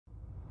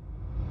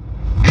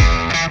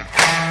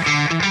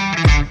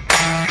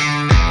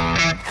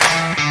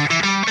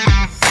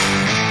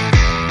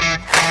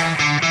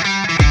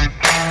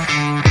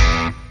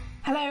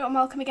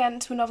welcome again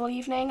to a novel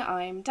evening.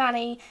 I'm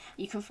Danny.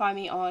 You can find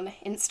me on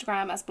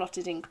Instagram as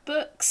Blotted Ink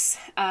Books.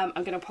 I'm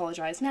going to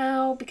apologise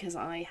now because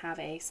I have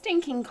a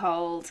stinking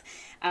cold.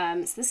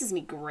 So this is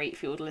me great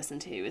for you all to listen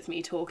to with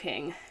me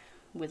talking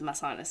with my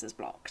sinuses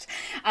blocked.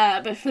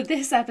 But for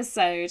this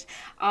episode,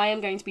 I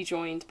am going to be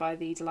joined by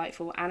the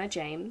delightful Anna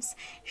James.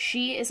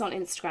 She is on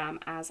Instagram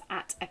as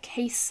at A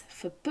Case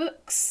for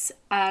Books.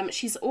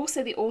 She's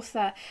also the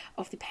author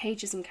of the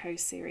Pages & Co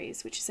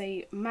series, which is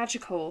a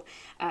magical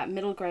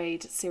middle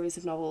grade series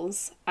of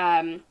novels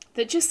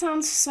that just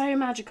sounds so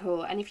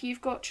magical. And if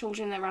you've got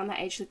children around that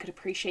age that could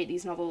appreciate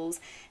these novels,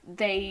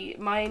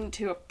 mine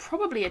too are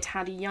probably a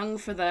tad young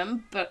for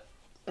them, but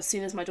as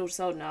soon as my daughter's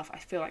old enough, I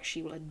feel like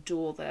she will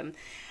adore them.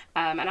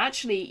 And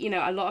actually, you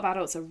know, a lot of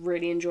adults are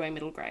really enjoying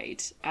middle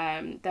grade.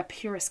 They're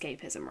pure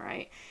escapism,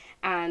 right?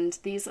 And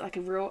these are like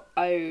a real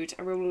ode,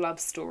 a real love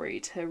story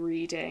to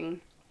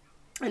reading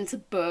and to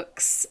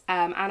books.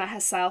 Anna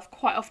herself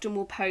quite often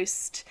will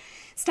post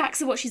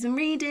stacks of what she's been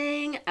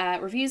reading,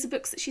 reviews of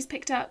books that she's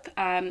picked up.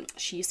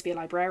 She used to be a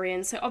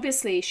librarian, so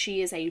obviously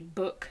she is a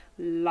book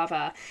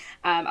lover.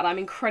 And I'm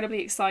incredibly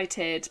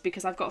excited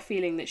because I've got a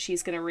feeling that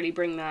she's going to really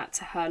bring that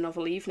to her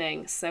novel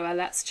evening. So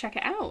let's check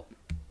it out.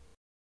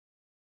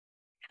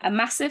 A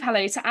massive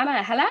hello to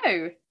Anna.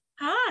 Hello.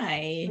 Hi. How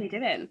are you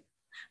doing?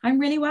 I'm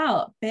really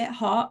well. Bit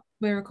hot.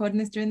 We're recording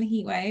this during the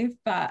heat wave,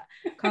 but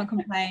can't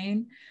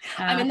complain.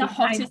 I'm in the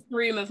hottest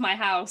room of my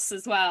house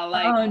as well.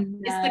 Like, oh, no.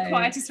 It's the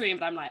quietest room,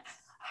 but I'm like,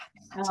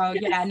 oh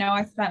yeah, no,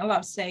 I spent a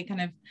lot today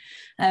kind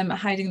of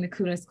hiding the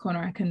coolest corner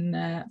I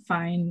can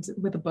find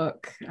with a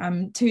book.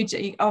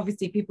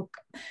 Obviously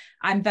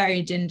I'm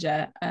very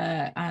ginger,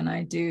 and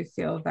I do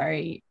feel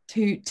very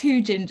too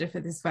ginger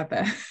for this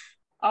weather.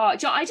 Oh,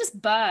 I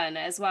just burn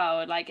as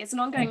well. Like, it's an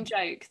ongoing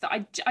joke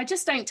that I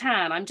just don't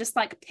tan. I'm just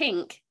like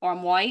pink or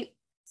I'm white.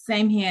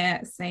 Same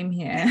here.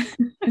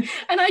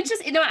 And I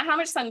just, no matter how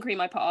much sun cream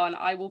I put on,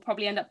 I will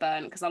probably end up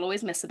burnt because I'll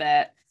always miss a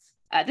bit.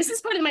 This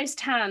is probably the most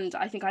tanned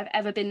I think I've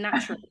ever been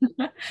naturally.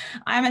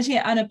 I'm actually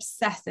an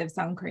obsessive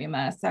sun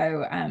creamer,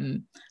 so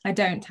I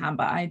don't tan,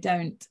 but I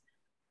don't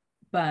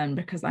burn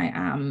because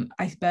I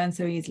burn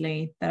so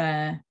easily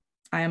that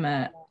I am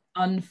a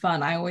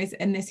unfun. I always,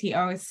 in this heat,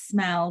 I always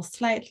smell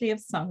slightly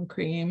of sun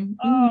cream.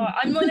 Oh,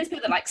 I'm one of those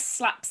people that like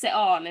slaps it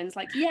on and it's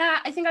like, yeah,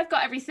 I think I've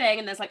got everything,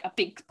 and there's like a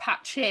big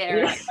patch here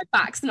and like, my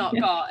back's not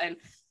got, and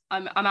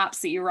I'm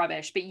absolutely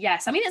rubbish. But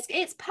yes, I mean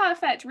it's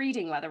perfect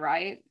reading weather,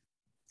 right?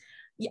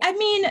 I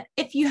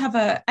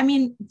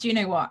mean, do you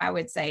know what? I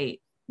would say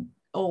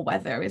all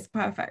weather is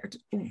perfect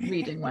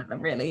reading weather,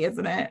 really,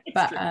 isn't it?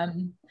 But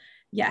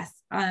yes,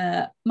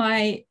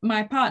 my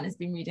partner's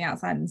been reading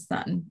outside in the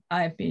sun.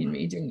 I've been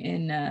reading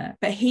in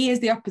but he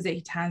is the opposite.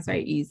 He tans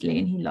very easily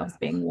and he loves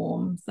being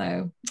warm,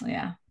 so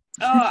yeah.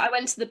 Oh, I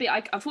went to the beach.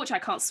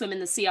 Unfortunately, I can't swim in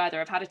the sea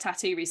either. I've had a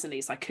tattoo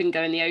recently, so I couldn't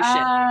go in the ocean.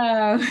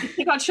 Oh.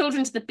 We got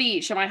children to the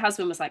beach, and my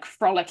husband was like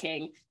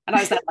frolicking, and I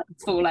was there like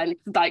full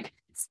length, like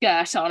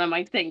skirt on and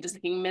my thing, just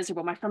looking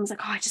miserable. My friend was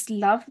like, "Oh, I just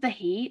love the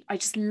heat. I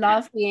just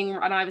love being,"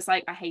 and I was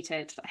like, "I hate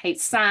it. I hate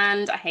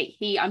sand. I hate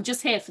heat. I'm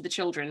just here for the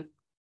children."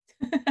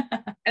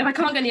 If I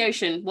can't go in the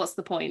ocean, what's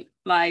the point?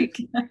 Like,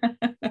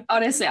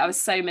 honestly, I was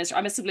so miserable.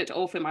 I must have looked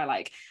awful in my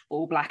like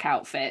all black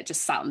outfit,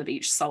 just sat on the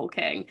beach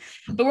sulking.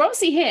 But we're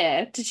obviously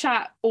here to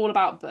chat all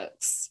about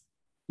books.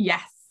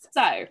 Yes.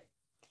 So,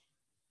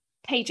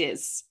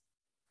 Pages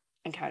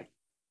 & Co.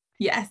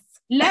 Yes.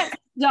 Let's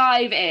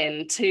dive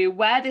into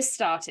where this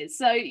started.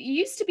 So, you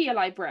used to be a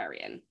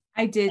librarian.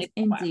 I did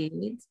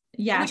indeed.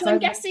 Yeah. Which so I'm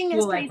guessing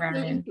has played some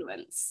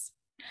influence.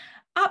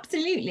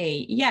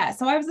 Absolutely. Yeah.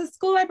 So I was a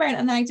school librarian,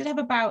 and then I did have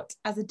a bout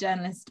as a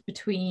journalist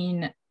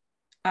between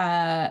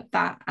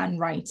that and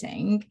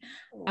writing.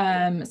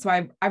 So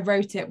I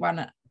wrote it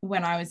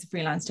when I was a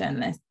freelance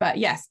journalist. But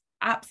yes,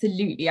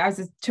 absolutely. I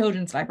was a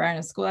children's librarian,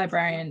 a school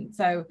librarian.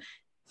 So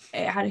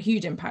it had a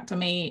huge impact on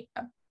me.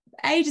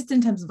 Just in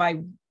terms of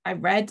I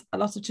read a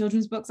lot of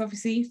children's books,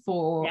 obviously,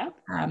 for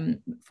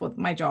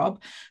my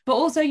job, but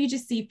also you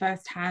just see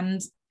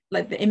firsthand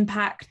like the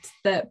impact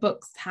that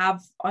books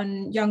have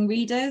on young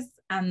readers,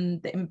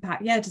 and the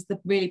impact, just the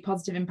really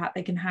positive impact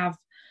they can have.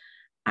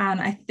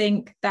 And I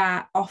think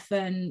that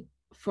often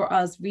for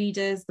us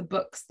readers, the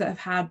books that have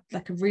had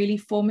like a really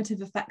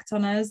formative effect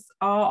on us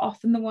are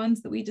often the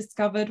ones that we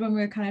discovered when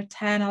we were kind of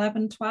 10,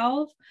 11,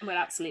 12. Well,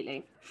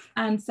 absolutely.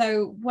 And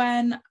so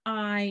when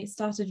I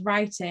started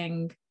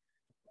writing,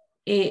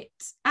 it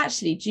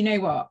actually, do you know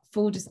what?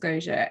 Full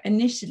disclosure,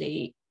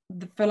 initially,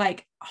 for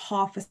like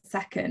half a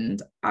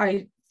second,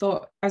 I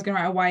thought I was going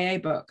to write a YA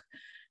book.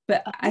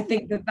 But I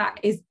think that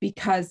is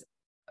because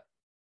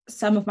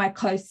some of my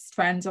closest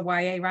friends are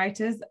YA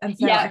writers, and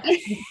so I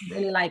couldn't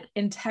really like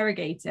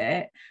interrogate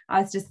it.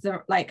 I was just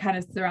like kind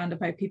of surrounded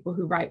by people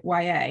who write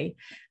YA,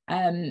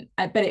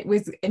 but it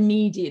was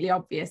immediately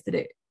obvious that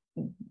it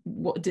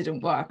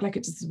didn't work. Like,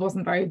 it just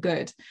wasn't very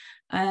good.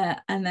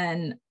 And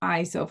then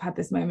I sort of had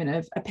this moment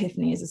of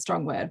epiphany, is a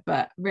strong word,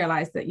 but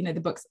realized that, you know,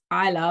 the books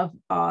I love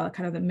are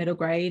kind of the middle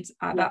grade.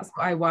 That's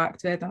what I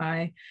worked with,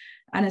 and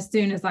as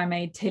soon as I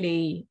made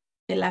Tilly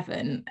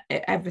 11,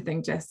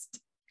 everything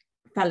just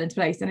fell into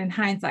place. And in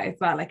hindsight as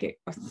well, like it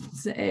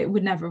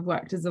would never have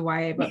worked as a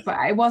YA, but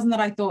it wasn't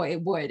that I thought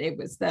it would, it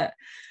was that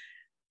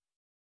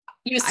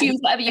you assumed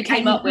whatever you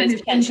came up with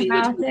potentially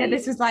would be.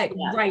 This was like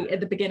right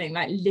at the beginning,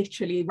 like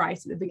literally right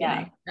at the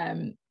beginning.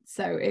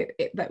 So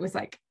it that was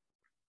like,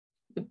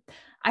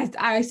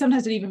 I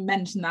sometimes don't even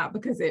mention that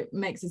because it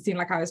makes it seem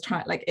like I was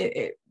trying, like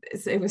it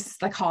was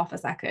like half a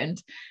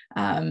second,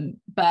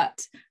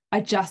 but I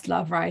just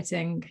love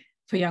writing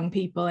for young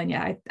people. And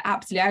yeah, I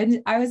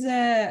absolutely, I was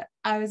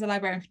a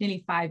librarian for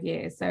nearly 5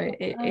 years, so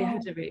it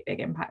had a really big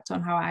impact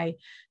on how I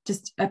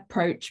just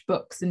approach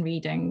books and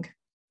reading.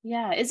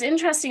 Yeah, it's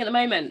interesting at the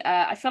moment.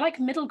 I feel like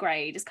middle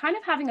grade is kind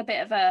of having a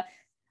bit of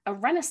a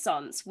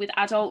renaissance with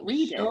adult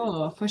reading.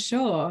 For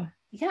sure.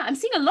 Yeah, I'm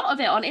seeing a lot of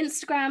it on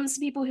Instagram.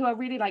 Some people who are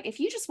really like, if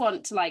you just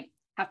want to like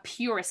have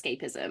pure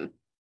escapism,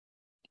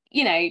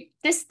 you know,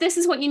 this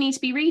is what you need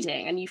to be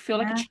reading, and you feel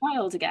like a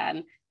child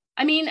again.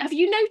 I mean, have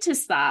you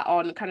noticed that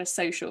on kind of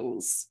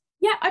socials?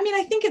 Yeah, I mean,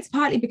 I think it's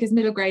partly because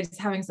middle grade is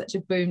having such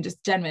a boom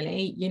just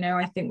generally. You know,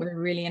 I think we're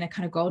really in a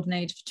kind of golden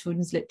age for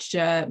children's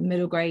literature.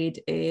 Middle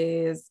grade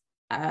is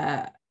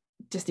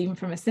just, even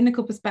from a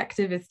cynical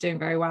perspective, it's doing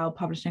very well.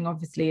 Publishing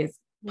obviously is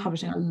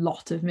publishing a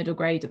lot of middle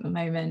grade at the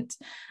moment,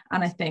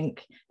 and I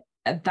think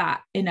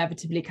that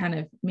inevitably kind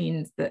of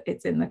means that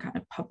it's in the kind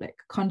of public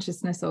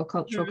consciousness or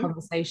cultural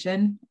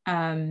conversation.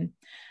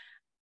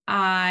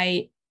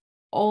 I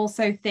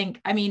also think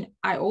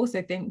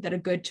that a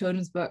good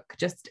children's book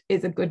just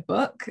is a good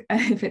book.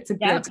 If it's a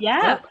good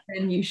book,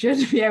 then you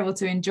should be able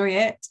to enjoy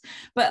it.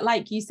 But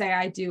like you say,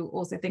 I do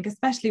also think,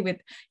 especially with,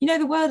 you know,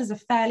 the world is a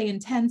fairly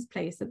intense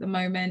place at the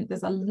moment.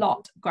 There's a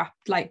lot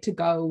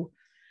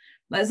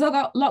there's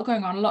a lot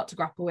going on, a lot to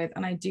grapple with.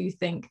 And I do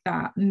think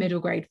that middle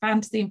grade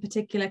fantasy in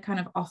particular kind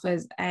of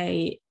offers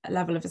a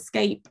level of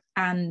escape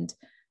and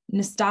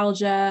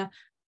nostalgia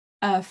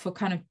for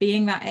kind of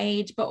being that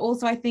age. But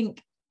also I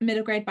think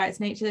middle grade by its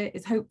nature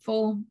is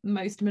hopeful.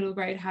 Most middle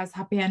grade has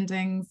happy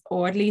endings,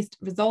 or at least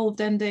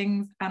resolved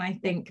endings. And I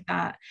think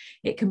that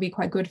it can be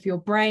quite good for your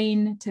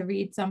brain to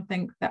read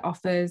something that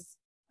offers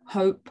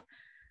hope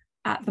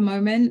at the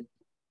moment.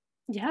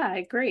 Yeah, I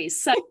agree.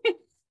 So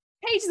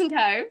Pages &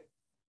 Co.,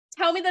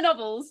 tell me the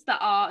novels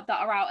that are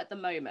out at the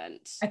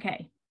moment.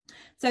 Okay.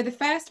 So the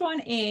first one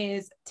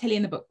is Tilly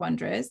and the Book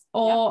Wanderers,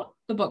 or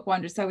The Book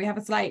Wanderers. So we have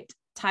a slight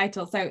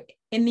title. So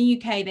in the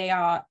UK, they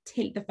are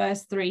the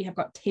first three have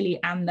got Tilly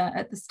and the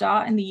at the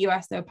start. In the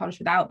US, they were published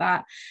without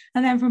that.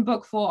 And then from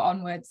book 4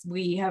 onwards,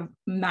 we have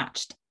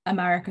matched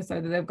America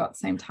so that they've got the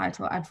same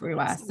title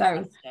everywhere.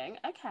 So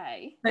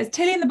okay. So it's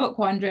Tilly and the Book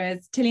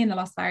Wanderers, Tilly and the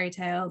Lost Fairy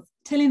Tales,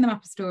 Tilly and the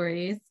Map of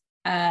Stories,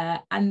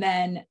 and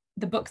then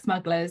The Book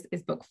Smugglers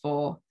is book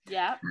 4,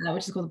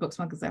 which is called The Book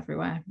Smugglers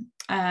Everywhere.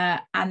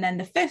 And then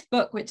the 5th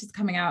book, which is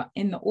coming out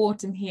in the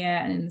autumn here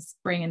and in the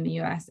spring in the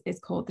US, is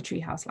called The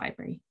Treehouse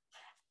Library.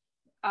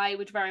 I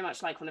would very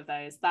much like one of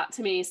those. That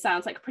to me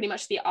sounds like pretty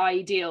much the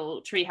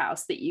ideal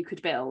treehouse that you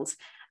could build.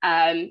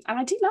 And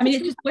I do love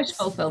it's just wish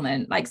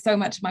fulfillment. Like, so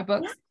much of my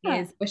books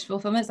is wish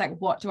fulfillment. It's like,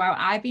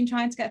 I've been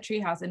trying to get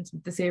treehouse into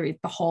the series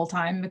the whole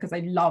time because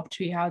I love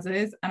tree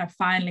houses, and I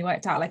finally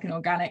worked out like an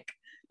organic,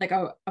 like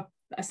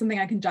something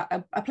I can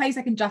a place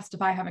I can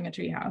justify having a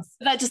treehouse.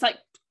 They're just like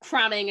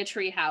cramming a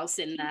treehouse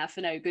in there for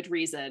no good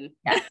reason.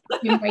 Yeah,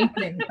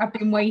 I've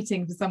been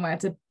waiting for somewhere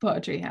to put a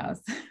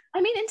treehouse.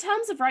 I mean, in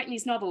terms of writing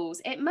these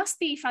novels, it must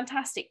be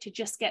fantastic to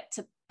just get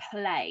to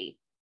play,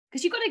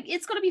 because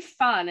it's got to be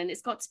fun and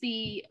it's got to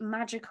be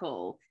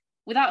magical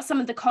without some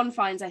of the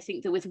confines. I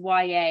think that with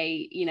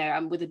YA, you know,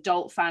 and with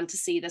adult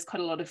fantasy, there's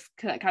quite a lot of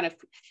kind of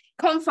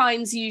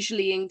confines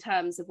usually in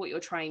terms of what you're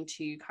trying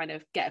to kind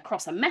of get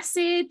across a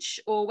message,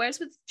 or whereas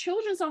with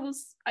children's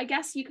novels, I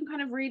guess you can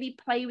kind of really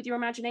play with your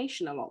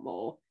imagination a lot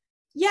more.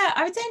 Yeah,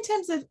 I would say in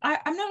terms of,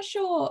 I'm not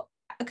sure,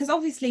 because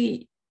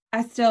obviously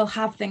I still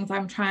have things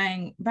I'm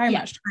very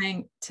much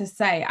trying to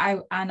say.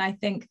 I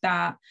think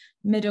that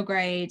middle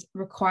grade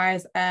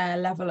requires a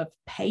level of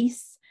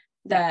pace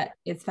that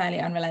is fairly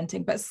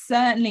unrelenting, but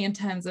certainly in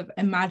terms of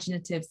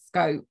imaginative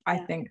scope, I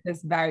think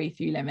there's very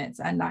few limits,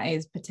 and that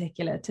is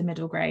particular to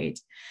middle grade.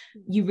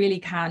 You really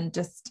can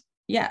just,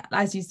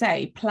 as you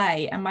say,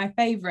 play. And my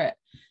favorite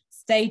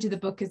stage of the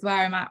book is where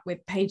I'm at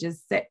with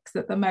pages 6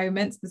 at the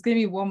moment. So there's going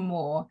to be one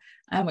more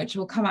which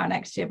will come out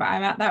next year, but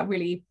I'm at that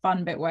really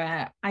fun bit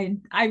where I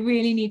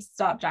really need to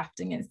start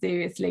drafting it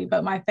seriously.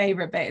 But my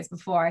favorite bit is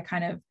before I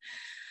kind of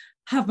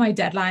have my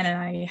deadline and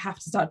I have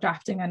to start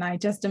drafting, and I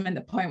just am at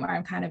the point where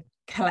I'm kind of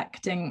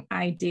collecting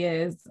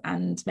ideas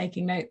and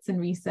making notes and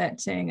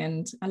researching,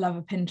 and I love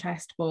a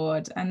Pinterest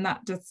board, and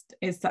that just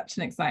is such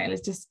an exciting,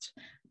 it just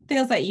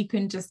feels like you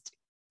can just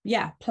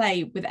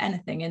play with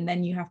anything, and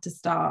then you have to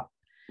start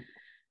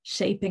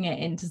shaping it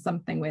into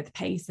something with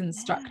pace and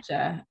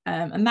structure.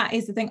 And that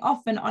is the thing.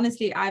 Often,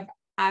 honestly, I've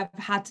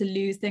had to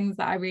lose things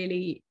that I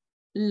really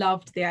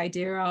loved the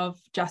idea of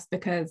just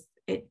because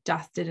it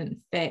just didn't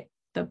fit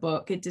the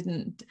book. It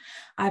didn't.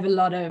 I have a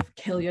lot of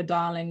kill your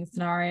darling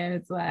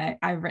scenarios where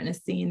I've written a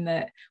scene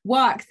that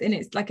works and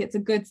it's like it's a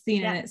good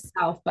scene in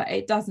itself, but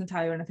it doesn't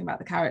tell you anything about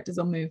the characters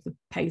or move the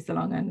pace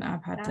along, and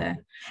I've had to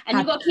and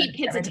you've got to keep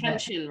kids'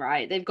 attention,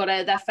 right? They've got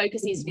to, their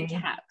focus needs to be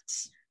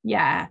kept.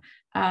 Yeah.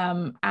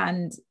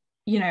 And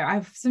you know,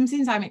 I've some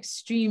scenes I'm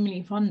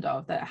extremely fond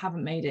of that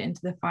haven't made it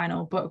into the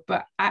final book,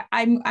 but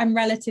I'm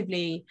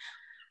relatively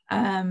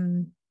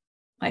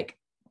like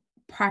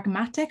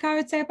pragmatic, I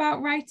would say,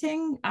 about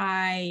writing.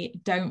 I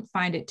don't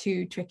find it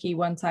too tricky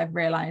once I've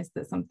realized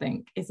that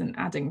something isn't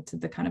adding to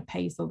the kind of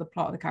pace or the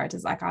plot of the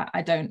characters. Like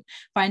I don't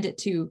find it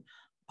too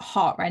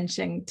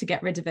heart-wrenching to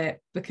get rid of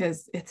it,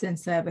 because it's in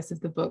service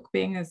of the book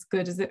being as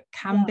good as it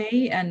can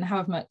be. And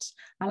however much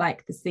I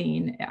like the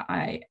scene,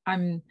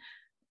 I'm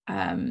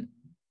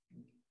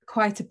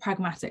quite a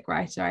pragmatic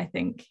writer, I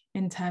think,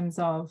 in terms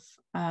of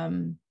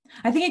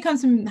I think it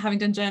comes from having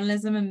done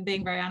journalism and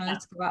being very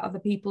analytical about other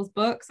people's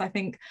books. I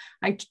think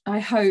I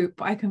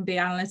hope I can be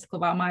analytical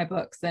about my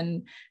books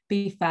and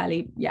be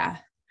fairly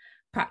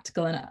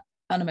practical and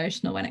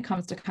unemotional when it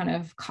comes to kind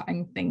of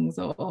cutting things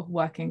or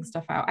working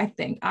stuff out. I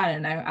think, I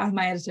don't know, as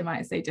my editor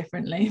might say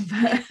differently,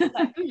 but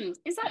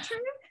is that true?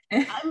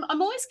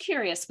 I'm always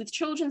curious with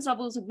children's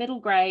novels of middle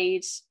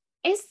grade,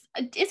 is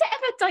it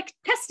ever like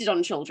tested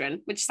on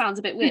children, which sounds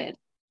a bit weird,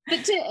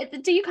 but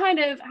do you kind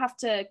of have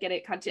to get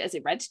it is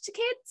it read to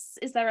kids?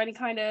 Is there any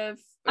kind of,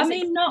 I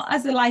mean, not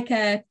as a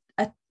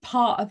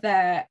part of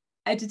their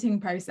editing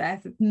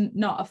process, it's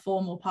not a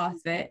formal part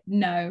of it,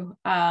 no.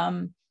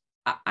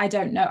 I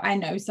don't know. I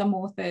know some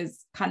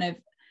authors kind of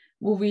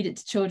will read it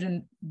to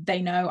children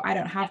they know. I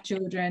don't have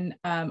children.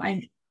 I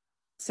wouldn't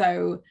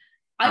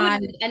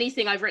read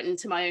anything I've written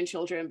to my own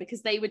children,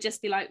 because they would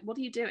just be like, what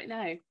are you doing?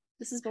 No,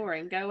 this is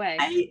boring, go away.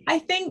 I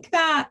think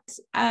that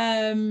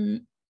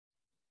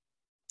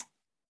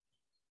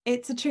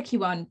it's a tricky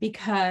one,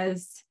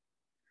 because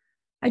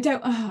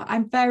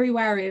I'm very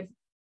wary of,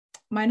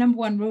 my number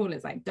one rule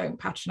is like, don't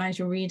patronize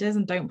your readers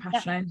and don't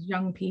patronize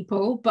young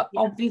people. But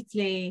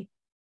obviously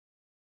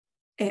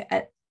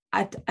a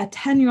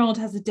 10-year-old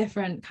has a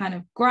different kind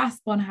of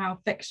grasp on how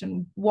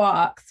fiction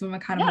works from a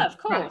kind of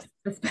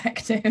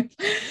perspective.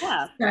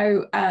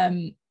 So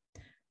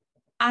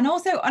and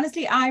also,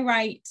 honestly, I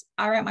write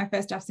my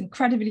first drafts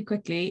incredibly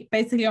quickly,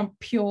 basically on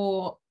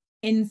pure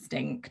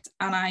instinct,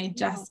 and I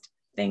just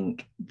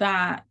think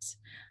that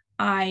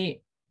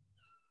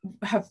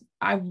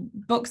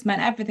books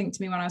meant everything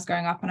to me when I was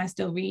growing up, and I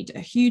still read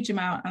a huge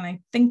amount, and I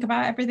think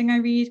about everything I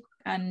read,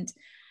 and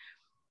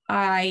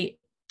I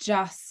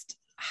just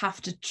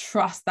have to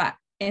trust that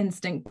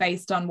instinct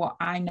based on what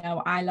I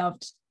know I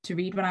loved to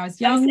read when I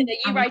was young. Are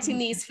you writing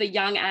these for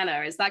young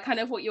Anna? Is that kind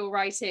of what you're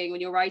writing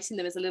when you're writing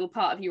them, as a little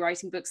part of you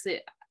writing books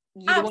that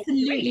you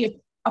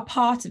absolutely a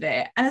part of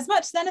it? And as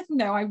much as anything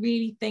though, I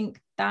really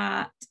think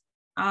that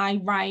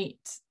I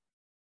write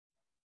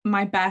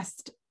my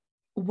best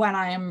when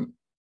I am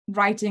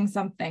writing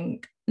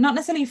something not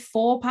necessarily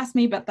for past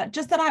me, but that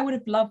I would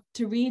have loved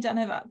to read. I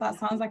know that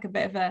sounds like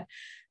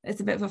it's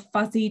a bit of a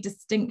fuzzy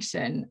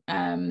distinction,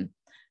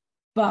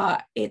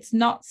 but it's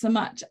not so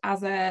much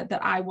as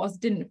that I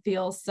didn't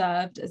feel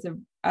served as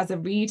a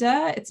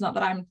reader. It's not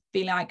that I'm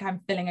feeling like I'm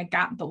filling a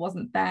gap that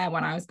wasn't there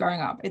when I was growing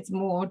up. It's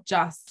more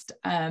just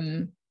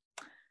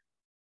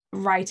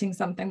writing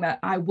something that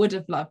I would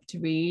have loved to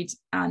read,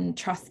 and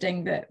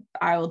trusting that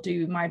I'll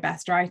do my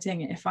best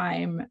writing if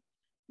I'm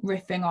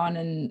riffing on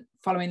and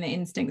following the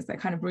instincts that are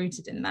kind of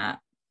rooted in that.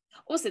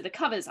 Also, the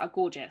covers are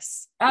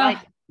gorgeous. I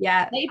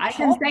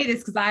can say this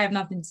because I have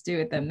nothing to do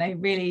with them. They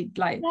really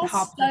like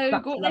they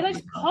like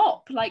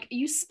pop. Like,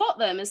 you spot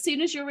them as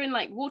soon as you're in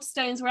like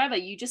Waterstones, wherever,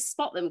 you just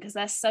spot them because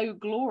they're so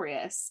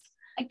glorious.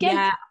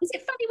 Again, is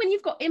it funny when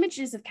you've got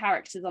images of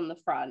characters on the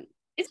front?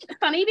 Is it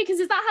funny because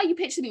is that how you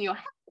picture them in your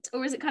head,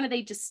 or is it kind of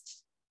they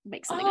just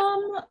make something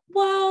up?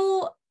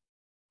 Well,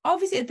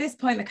 obviously at this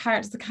point the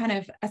characters are kind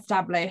of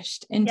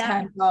established in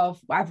terms of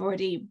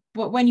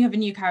but when you have a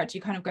new character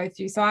you kind of go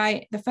through. So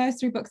the first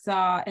 3 books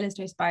are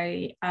illustrated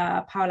by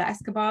Paula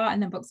Escobar,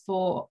 and then book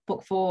 4,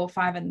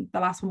 5 and the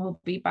last one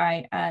will be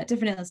by a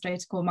different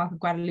illustrator called Marco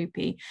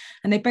Guadalupe,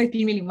 and they've both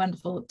been really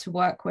wonderful to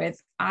work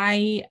with.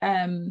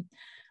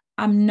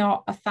 I'm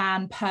not a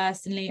fan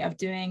personally of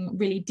doing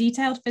really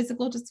detailed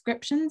physical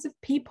descriptions of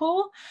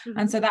people,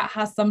 and so that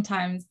has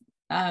sometimes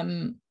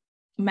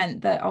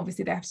meant that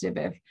obviously they have to do a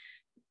bit of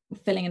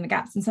filling in the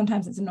gaps, and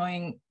sometimes it's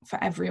annoying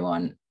for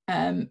everyone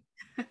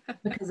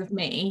because of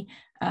me.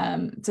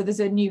 So there's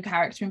a new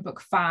character in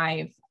book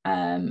 5,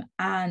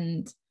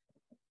 and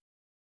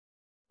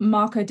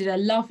Marco did a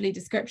lovely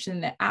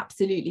description that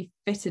absolutely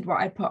fitted what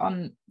I put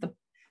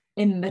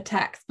in the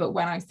text, but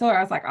when I saw her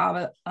I was like,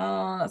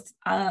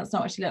 that's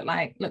not what she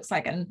looks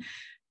like, and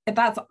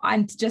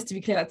just to be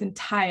clear, that's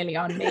entirely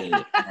on me.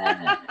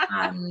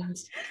 And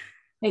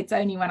it's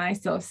only when I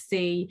sort of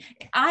see,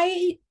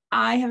 I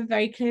have a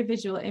very clear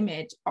visual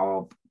image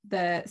of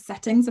the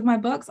settings of my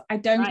books. I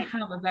don't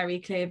have a very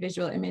clear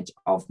visual image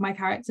of my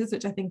characters,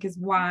 which I think is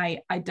why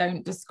I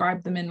don't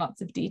describe them in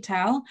lots of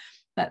detail,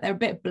 but they're a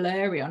bit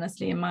blurry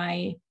honestly in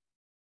my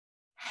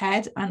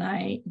head, and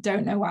I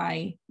don't know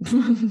why.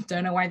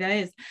 Don't know why that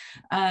is.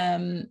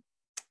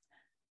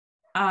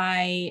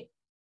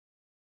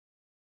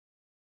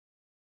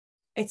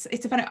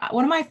 It's a funny,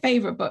 one of my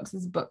favorite books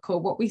is a book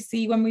called What We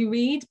See When We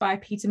Read by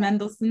Peter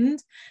Mendelssohn,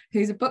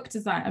 who's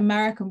a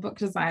American book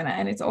designer,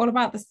 and it's all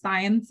about the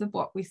science of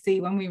what we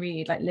see when we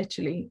read, like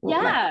literally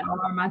what, like how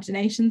our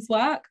imaginations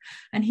work.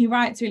 And he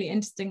writes really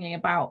interestingly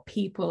about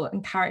people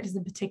and characters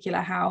in particular,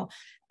 how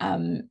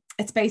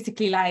it's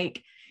basically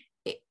like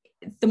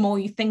the more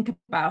you think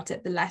about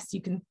it, the less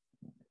you can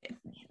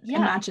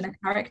imagine a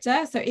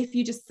character. So if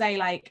you just say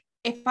like,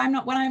 when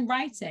I'm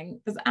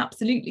writing, there's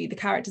absolutely the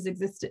characters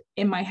exist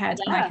in my head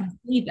and I can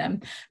see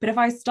them. But if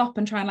I stop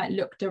and try and like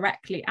look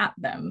directly at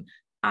them,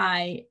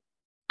 I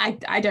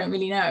don't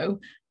really know.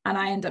 And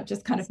I end up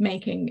just kind of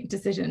making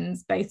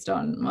decisions based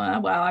on,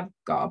 well, I've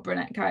got a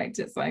brunette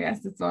character, so I guess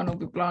this one will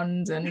be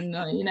blonde, and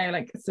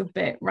like it's a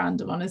bit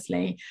random,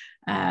 honestly.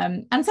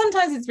 And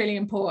sometimes it's really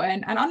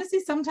important. And honestly,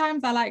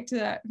 sometimes I like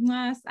to,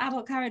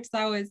 adult characters,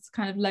 I always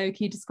kind of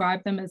low-key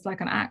describe them as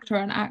like an actor or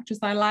an actress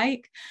I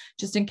like,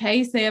 just in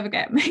case they ever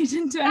get made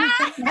into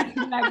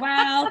anything. Like,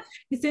 well,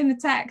 it's in the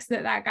text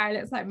that guy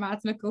looks like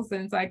Mads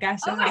Mikkelsen, so I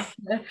guess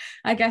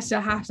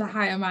you'll have to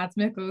hire Mads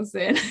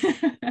Mikkelsen.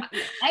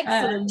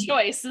 Excellent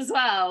choice as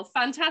well.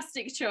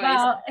 Fantastic choice.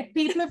 Well, if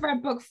people have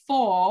read book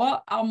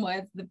 4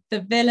 onwards,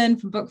 the villain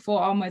from book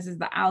 4 onwards is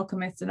the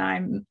alchemist, and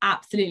I'm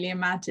absolutely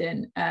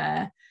imagine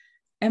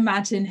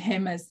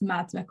him as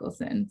Mads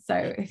Mikkelsen. So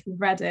if you've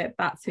read it,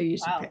 that's who you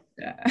should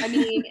picture. I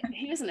mean,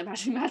 who isn't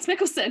imagining Mads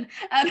Mikkelsen?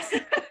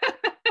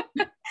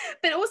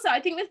 But also, I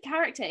think with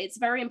character, it's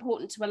very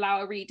important to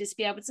allow a reader to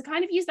be able to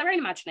kind of use their own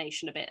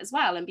imagination a bit as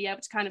well, and be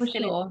able to kind of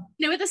fill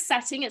in. With a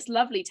setting, it's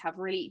lovely to have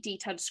really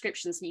detailed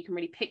descriptions and you can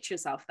really picture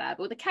yourself there.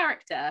 But with a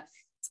character,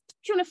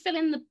 if you want to fill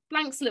in the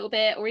blanks a little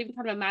bit, or even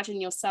kind of imagine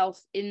yourself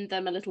in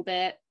them a little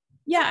bit.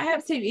 Yeah, I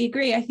absolutely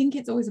agree. I think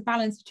it's always a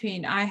balance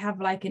between, I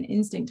have like an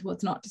instinct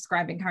towards not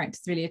describing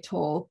characters really at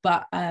all,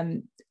 but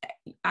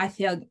I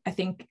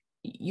think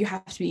you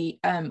have to be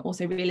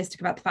also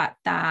realistic about the fact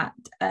that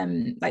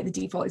like the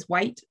default is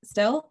white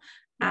still,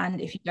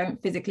 and if you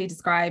don't physically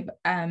describe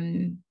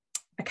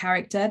a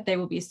character, they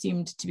will be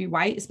assumed to be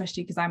white,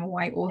 especially because I'm a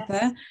white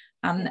author.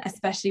 And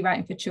especially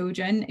writing for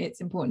children,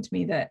 it's important to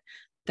me that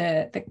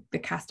the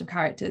cast of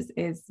characters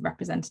is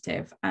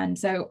representative. And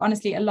so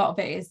honestly, a lot of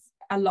it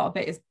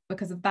is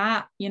because of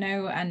that,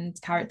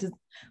 and characters,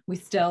 we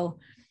still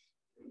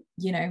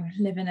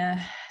live in a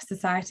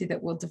society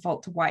that will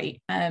default to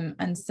white,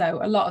 and so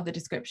a lot of the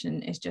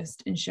description is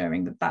just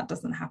ensuring that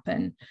doesn't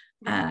happen,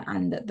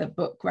 and that the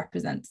book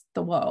represents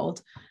the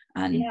world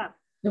and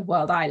the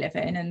world I live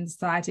in and the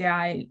society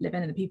I live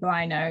in and the people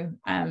I know.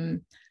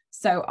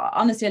 So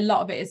honestly, a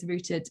lot of it is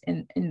rooted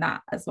in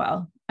that as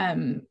well,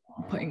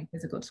 putting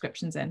physical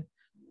descriptions in.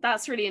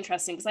 That's really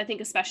interesting, because I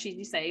think, especially as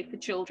you say, for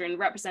children,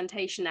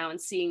 representation now and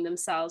seeing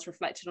themselves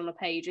reflected on a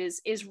page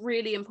is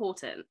really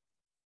important.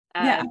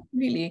 Yeah,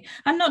 really.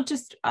 And not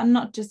just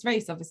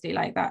race, obviously,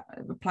 like that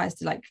applies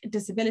to like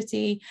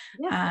disability,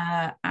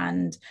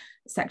 and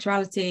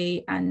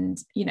sexuality, and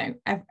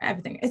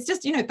everything. It's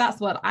just that's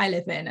what I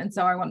live in, and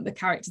so I want the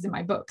characters in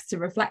my books to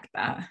reflect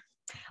that.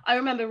 I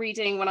remember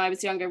reading, when I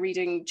was younger,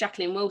 reading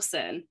Jacqueline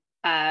Wilson,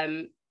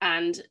 and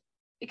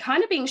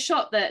kind of being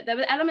shocked that there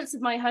were elements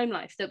of my home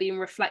life that were being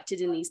reflected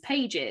in these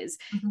pages,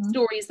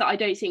 stories that I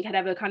don't think had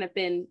ever kind of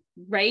been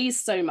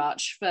raised so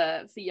much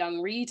for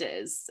young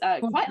readers,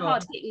 quite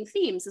hard-hitting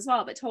themes as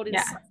well, but told in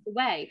such a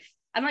way.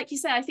 And like you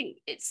say, I think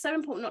it's so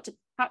important not to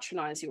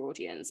patronize your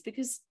audience,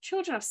 because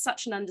children have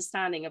such an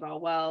understanding of our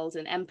world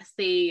and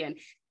empathy, and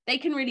they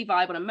can really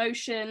vibe on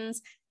emotions.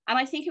 And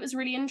I think it was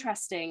really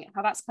interesting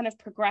how that's kind of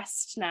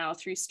progressed now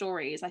through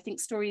stories. I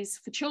think stories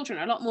for children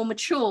are a lot more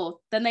mature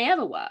than they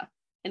ever were.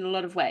 In a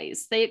lot of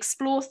ways, they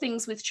explore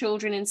things with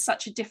children in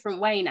such a different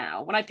way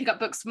now. When I pick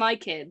up books for my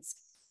kids,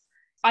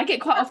 I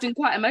get quite often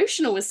quite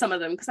emotional with some of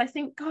them, because I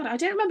think, God, I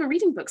don't remember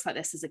reading books like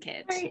this as a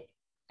kid.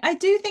 I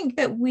do think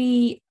that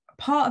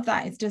part of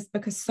that is just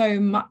because so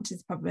much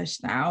is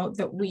published now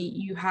that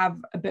you have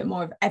a bit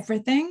more of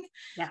everything.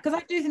 Because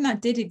I do think that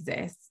did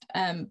exist,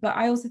 but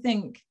I also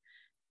think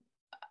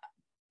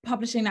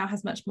publishing now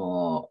has much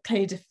more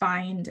clearly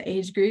defined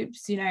age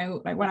groups.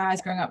 Like when I was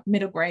growing up,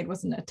 middle grade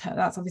wasn't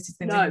that's obviously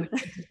things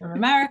from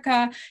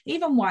America.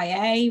 Even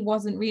YA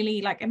wasn't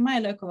really, like in my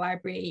local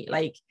library,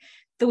 like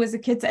there was a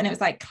kids, and it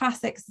was like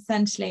classics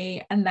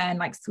essentially, and then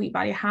like Sweet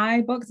Valley High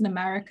books and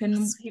American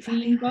books.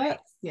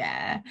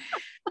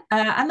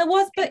 And there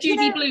was, but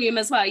Judy Blume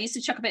as well. I used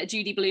to chuck a bit of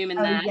Judy Blume in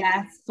there.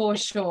 Yes, for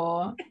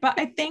sure. But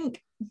I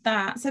think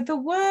that, so there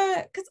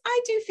were, because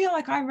I do feel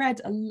like I read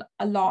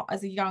a lot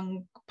as a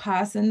young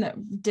person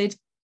that did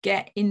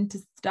get into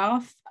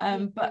stuff,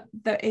 but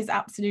there is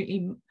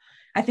absolutely,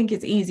 I think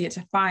it's easier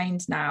to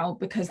find now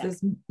because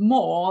there's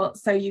more,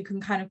 so you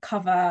can kind of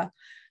cover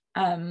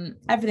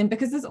everything,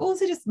 because there's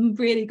also just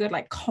really good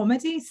like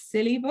comedy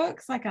silly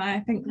books, like, and I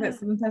think that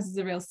sometimes there's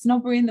a real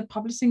snobbery in the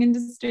publishing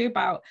industry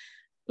about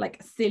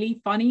like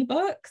silly funny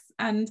books,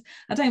 and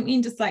I don't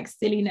mean just like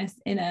silliness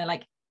in a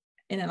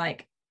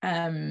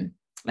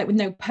like with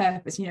no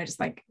purpose, you know, just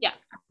like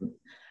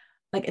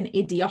like an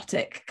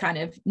idiotic kind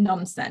of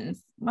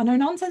nonsense. I know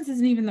nonsense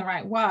isn't even the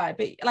right word,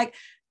 but like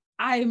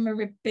I'm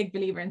a big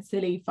believer in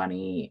silly,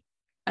 funny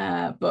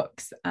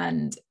books,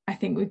 and I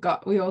think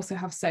we also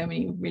have so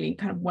many really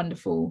kind of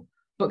wonderful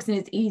books, and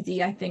it's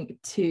easy, I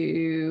think,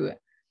 to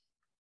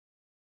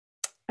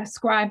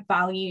ascribe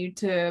value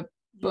to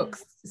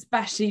books,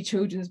 especially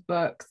children's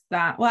books,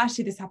 that, well,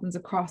 actually this happens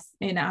across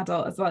in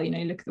adult as well, you know,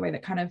 you look at the way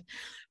that kind of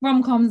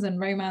rom-coms and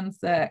romance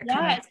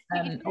kind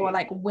of, or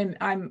like women,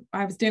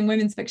 I was doing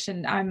women's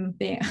fiction, I'm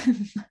being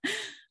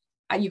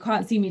you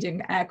can't see me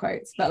doing air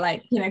quotes, but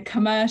like, you know,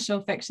 commercial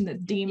fiction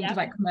that's deemed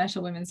like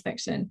commercial women's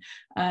fiction,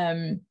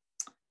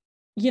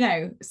 you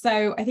know,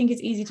 so I think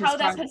it's easy to how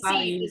they're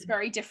perceived is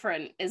very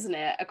different, isn't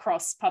it,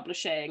 across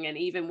publishing, and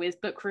even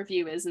with book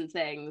reviewers and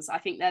things. I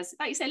think there's,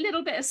 like you say, a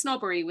little bit of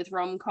snobbery with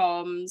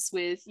rom-coms,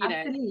 with, you know,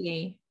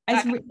 absolutely.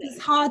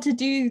 It's hard to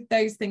do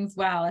those things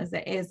well as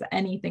it is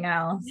anything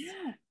else.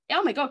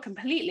 Oh my god,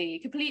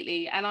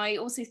 completely. And I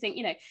also think,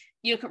 you know,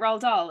 you look at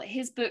Roald Dahl,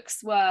 his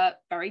books were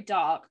very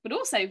dark but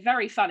also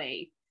very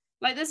funny.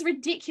 Like there's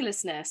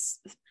ridiculousness,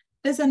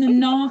 there's an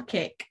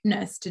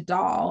anarchicness to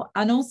Dahl,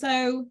 and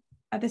also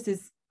this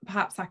is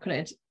perhaps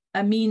sacrilege,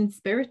 a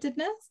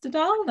mean-spiritedness to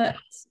Dahl that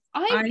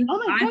I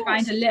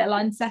find a little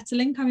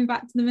unsettling coming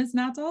back to them as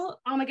an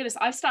adult. Oh my goodness,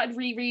 I've started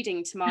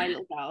rereading to my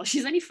little girl.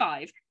 She's only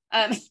 5.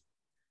 I'm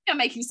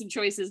making some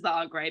choices that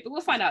aren't great, but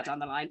we'll find out down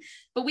the line.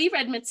 But we've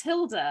read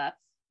Matilda,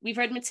 Willy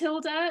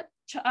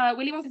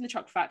Wonka and the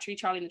Chocolate Factory,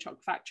 Charlie and the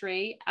Chocolate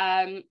Factory,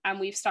 and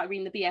we've started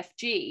reading the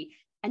BFG.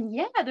 And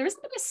yeah, there is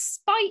a bit of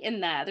spite in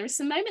there. There are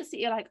some moments that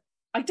you're like,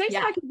 I don't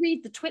think I could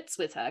read the twits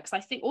with her, because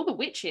I think all the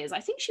witches, I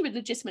think she would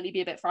legitimately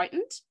be a bit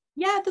frightened.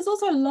 Yeah, there's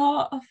also a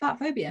lot of fat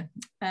phobia.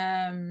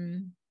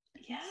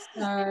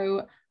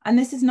 So, and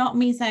this is not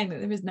me saying that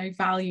there is no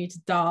value to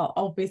Dahl.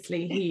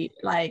 Obviously, he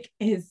like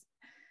is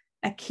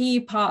a key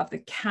part of the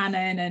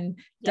canon and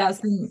does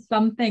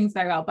some things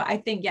very well. But I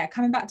think,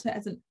 coming back to it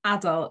as an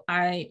adult,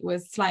 I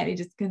was slightly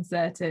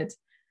disconcerted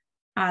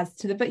as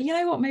to but you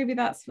know what, maybe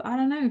that's, I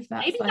don't know if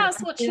that's, maybe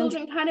that's what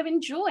children kind of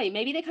enjoy.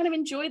 Maybe they kind of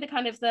enjoy the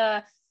kind of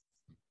the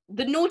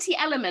naughty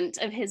element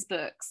of his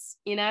books,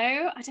 you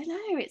know. I don't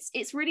know,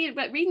 it's really,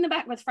 but reading them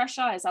back with fresh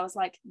eyes, I was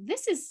like,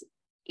 this is,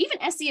 even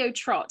SEO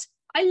Trot,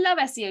 I love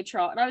SEO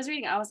Trot, and I was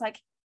reading it, I was like,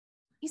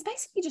 he's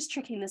basically just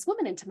tricking this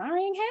woman into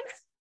marrying him.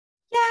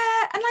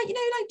 Yeah, and like, you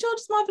know, like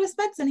George's Marvelous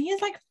Medicine, he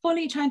is like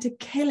fully trying to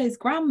kill his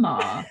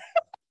grandma.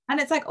 And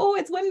it's like, oh,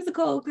 it's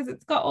whimsical because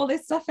it's got all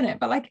this stuff in it,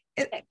 but like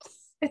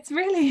it's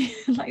really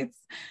like,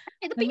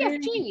 it's the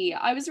BFG.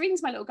 I was reading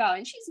to my little girl,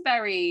 and she's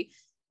very,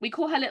 we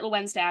call her Little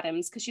Wednesday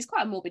Addams because she's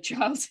quite a morbid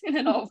child in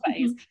a lot of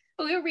ways.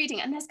 But we were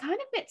reading, and there's kind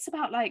of bits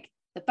about like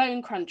the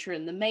Bone Cruncher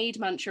and the Maid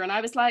Muncher, and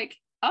I was like,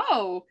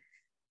 oh,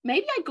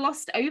 maybe I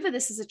glossed over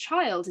this as a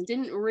child and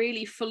didn't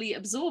really fully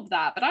absorb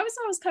that. But I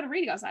was kind of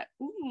reading, I was like,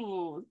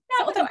 ooh.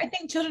 Yeah, although I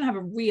think children have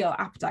a real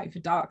appetite for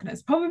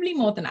darkness, probably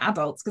more than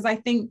adults, because I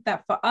think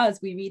that for us,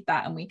 we read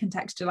that and we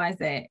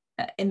contextualize it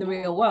in the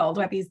real world,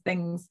 where these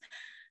things,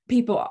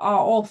 people are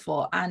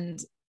awful,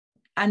 and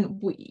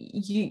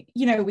we,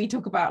 you know, we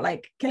talk about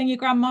like killing your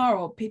grandma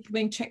or people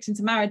being tricked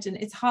into marriage, and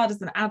it's hard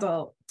as an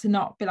adult to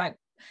not be like,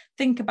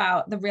 think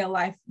about the real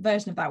life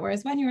version of that,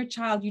 whereas when you're a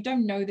child, you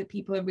don't know that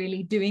people are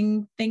really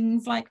doing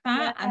things like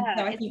that. And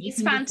so I think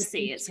it's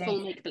fantasy, it's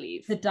full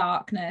make-believe, the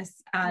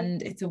darkness,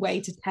 and it's a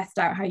way to test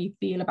out how you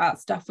feel about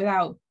stuff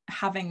without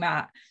having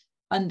that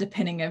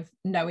underpinning of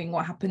knowing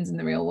what happens in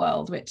the real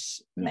world,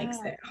 which makes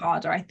it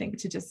harder, I think,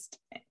 to just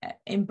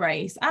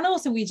embrace. And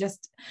also we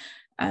just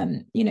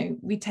you know,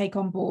 we take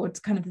on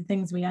board kind of the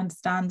things we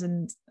understand,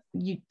 and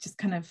you just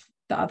kind of,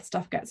 the other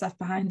stuff gets left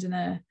behind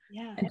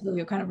until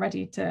you're kind of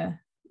ready to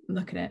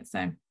look at it.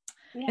 So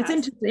it's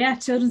interesting.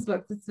 Children's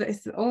books,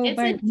 it's all, it's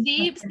very a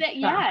deep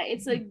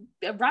it's a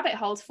rabbit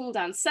hole to fall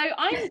down. So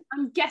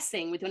I'm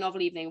guessing with your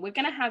novel evening, we're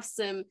going to have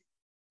some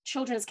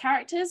children's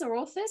characters or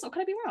authors, or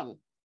could I be wrong?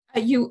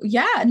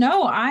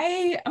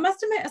 I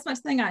must admit, as much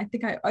as I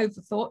think I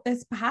overthought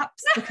this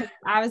perhaps, because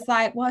I was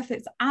like, well, if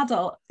it's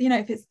adult, you know,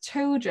 if it's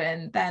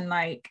children, then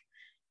like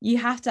you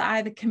have to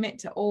either commit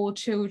to all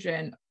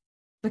children,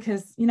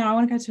 because, you know, I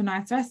want to go to a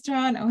nice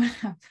restaurant, I want to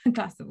have a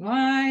glass of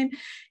wine,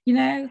 you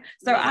know.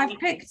 So I've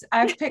picked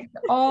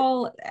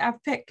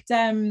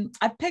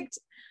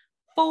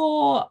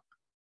 4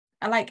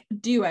 like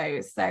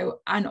duos,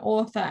 so an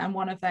author and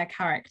one of their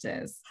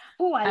characters.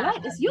 Oh, I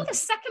like this. You're the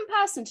second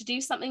person to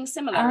do something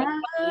similar.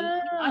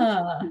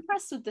 I'm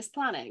impressed with this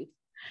planning.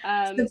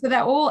 So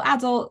they're all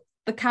adult,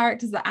 the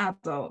characters are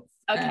adults.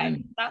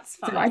 Okay, that's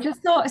fine. So I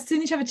just thought, as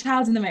soon as you have a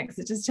child in the mix,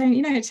 it just changes,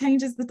 you know, it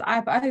changes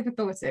I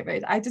overthought it,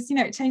 but I just, you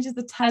know, it changes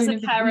the tone. As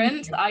a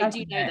parent, I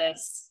do know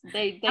this.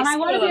 They and I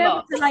want to be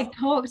able to like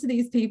talk to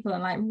these people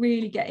and like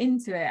really get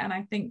into it. And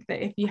I think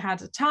that if you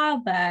had a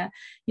child there,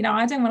 you know,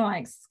 I don't want to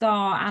like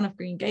scar Anne of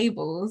Green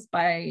Gables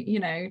by, you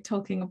know,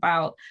 talking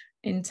about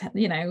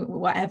you know,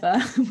 whatever.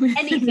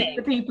 Anything,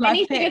 the people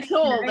anything picked, at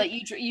all, you know? that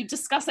you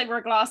discuss over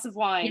a glass of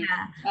wine.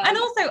 Yeah. And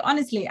also,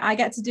 honestly, I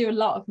get to do a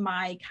lot of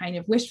my kind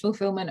of wish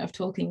fulfillment of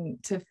talking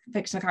to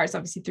fictional characters,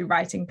 obviously through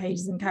writing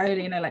Pages and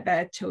Cody, you know, like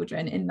they're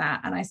children in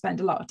that. And I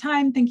spend a lot of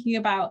time thinking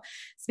about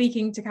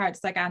speaking to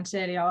characters like Anne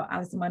Shirley or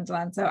Alice in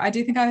Wonderland. So I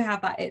do think I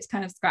have that itch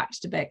kind of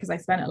scratched a bit, because I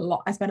spend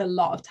a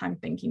lot of time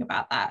thinking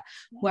about that.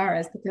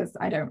 Whereas, because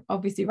I don't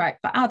obviously write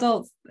for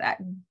adults,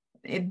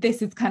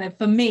 this is kind of,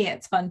 for me,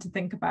 it's fun to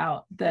think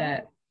about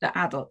the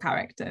adult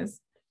characters.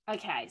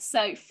 Okay,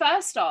 so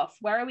first off,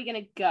 where are we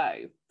going to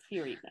go for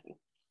your evening?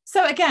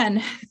 So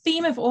again,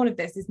 theme of all of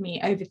this is me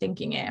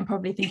overthinking it and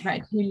probably thinking about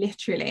it too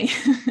literally.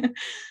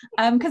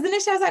 Because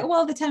initially I was like,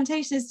 well, the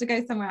temptation is to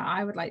go somewhere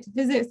I would like to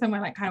visit,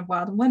 somewhere like kind of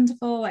wild and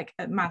wonderful, like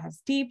a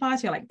Madhouse Tea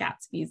Party or like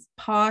Gatsby's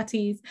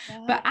parties.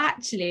 Yeah. But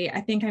actually,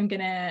 I think I'm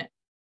going to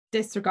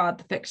disregard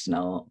the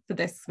fictional for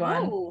this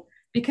one,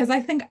 because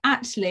I think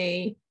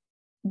actually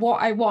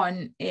what I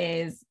want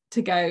is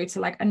to go to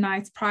like a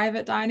nice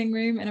private dining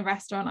room in a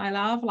restaurant I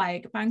love,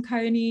 like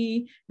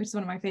Banconi, which is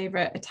one of my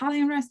favorite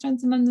Italian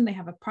restaurants in London. They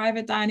have a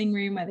private dining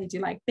room where they do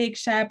like big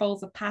share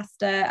bowls of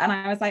pasta. And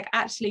I was like,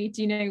 actually,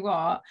 do you know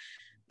what?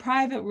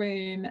 Private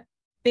room,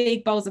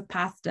 big bowls of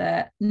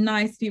pasta,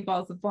 nice few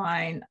bowls of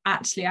wine.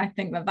 Actually, I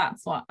think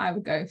that's what I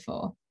would go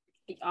for.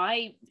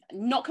 I'm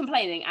not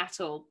complaining at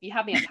all. You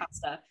have me at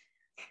pasta.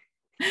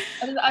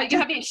 You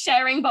have a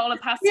sharing bowl of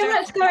pasta. So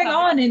much going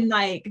on in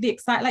like the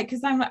excitement, like,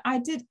 because I'm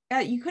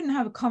like, you couldn't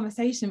have a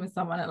conversation with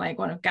someone at like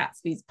one of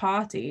Gatsby's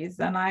parties,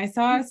 and I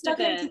was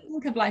struggling to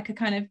think of like a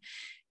kind of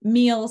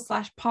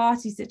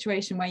meal/party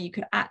situation where you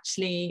could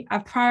actually,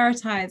 I've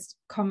prioritized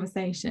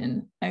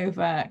conversation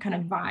over kind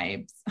of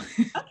vibes.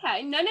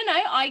 Okay, no,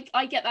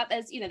 I get that.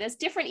 There's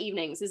different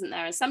evenings, isn't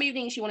there? And some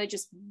evenings you want to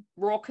just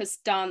raucous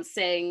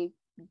dancing.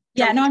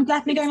 Yeah, no, I'm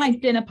definitely going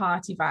like dinner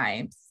party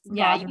vibes.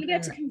 Yeah, you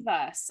get to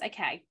converse.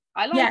 Okay,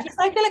 I like. Yeah, because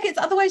I feel like it's,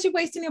 otherwise you're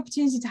wasting the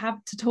opportunity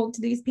to talk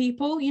to these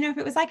people. You know, if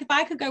it was like, if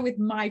I could go with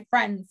my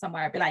friends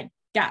somewhere, I'd be like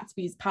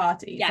Gatsby's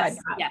party. Yes,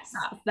 like that's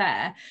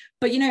there.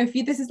 But you know, if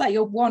this is like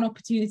your one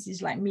opportunity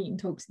to like meet and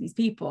talk to these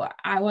people,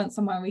 I want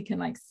somewhere we can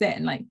like sit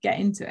and like get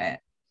into it.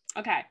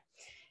 Okay,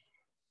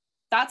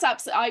 that's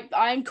absolutely.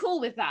 I'm cool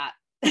with that.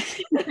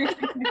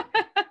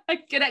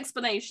 Good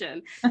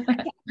explanation.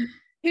 Okay.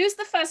 Who's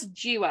the first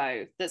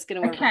duo that's going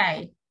to work?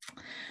 Okay,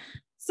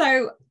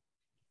 so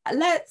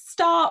let's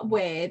start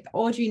with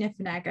Audrey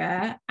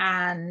Niffenegger.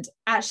 And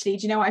actually,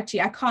 do you know, actually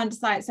I can't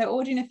decide. So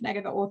Audrey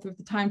Niffenegger, the author of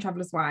The Time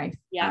Traveler's Wife.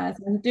 Yeah.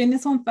 So I'm doing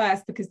this one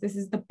first because this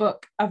is the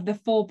book of the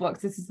 4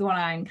 books. This is the one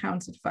I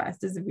encountered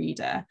first as a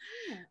reader.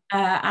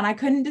 And I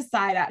couldn't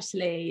decide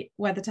actually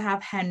whether to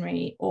have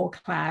Henry or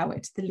Claire,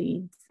 which are the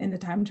leads in The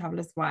Time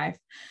Traveler's Wife.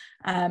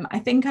 I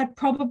think I'd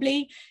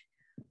probably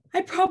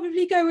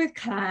go with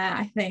Claire,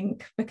 I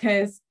think,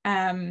 because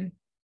I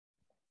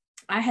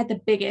had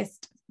the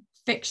biggest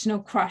fictional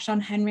crush on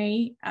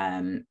Henry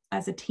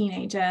as a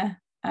teenager,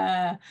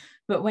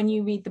 but when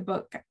you read the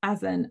book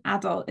as an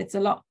adult, it's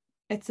not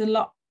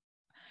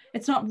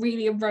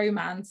really a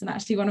romance. And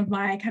actually one of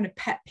my kind of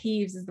pet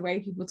peeves is the way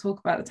people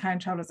talk about The Time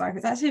Traveler's Wife.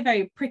 It's actually a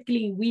very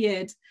prickly,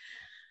 weird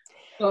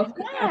book.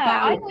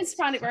 I always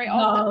find it very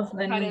odd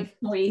and kind of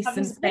choice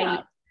and fate.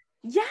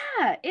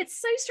 Yeah, it's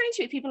so strange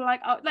to me. People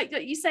are like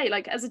you say,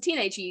 like as a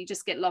teenager you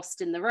just get lost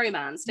in the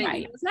romance, don't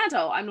you? As an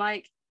adult, I'm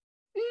like,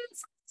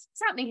 what's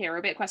happening here?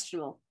 A bit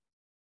questionable.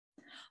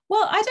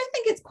 Well, I don't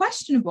think it's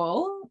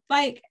questionable,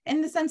 like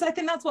in the sense, I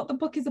think that's what the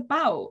book is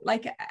about.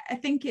 Like I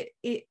think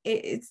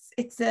it's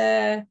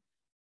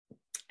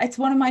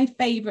one of my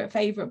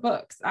favorite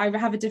books. I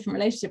have a different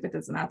relationship with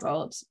as an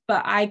adult,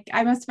 but I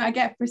must admit I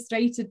get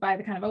frustrated by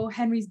the kind of,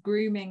 Henry's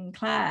grooming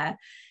Claire,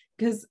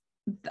 because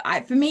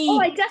for me,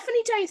 I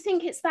definitely don't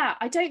think it's that.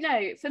 I don't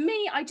know. For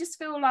me, I just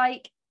feel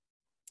like,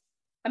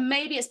 and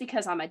maybe it's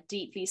because I'm a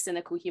deeply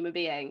cynical human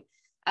being,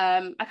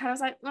 I kind of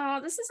was like,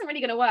 oh, this isn't really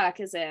going to work,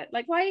 is it?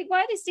 Like, why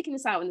are they sticking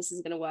this out when this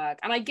isn't going to work?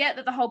 And I get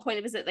that the whole point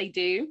of it is that they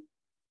do,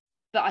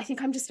 but I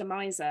think I'm just a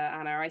miser,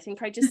 Anna. I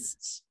think I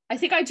just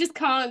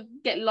can't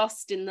get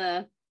lost in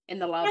the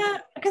love. Yeah,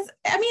 because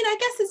I mean, I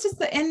guess it's just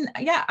that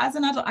as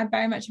an adult, I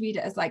very much read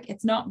it as like,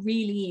 it's not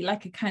really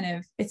like a kind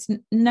of, it's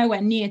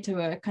nowhere near to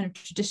a kind of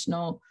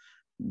traditional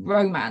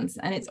romance,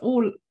 and it's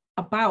all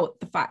about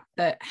the fact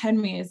that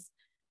Henry is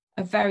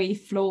a very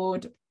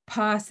flawed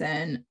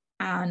person,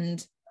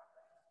 and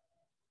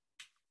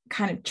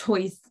kind of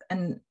choice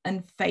and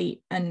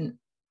fate, and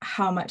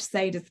how much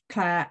say does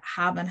Claire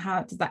have, and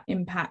how does that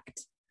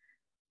impact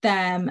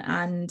them.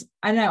 And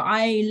I know,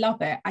 I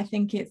love it. I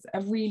think it's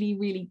a really,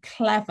 really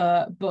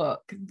clever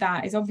book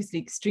that is obviously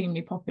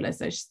extremely popular,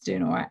 so she's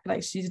doing all right,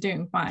 like she's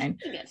doing fine.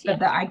 But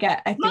that I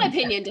think my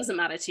opinion doesn't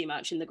matter too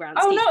much in the grand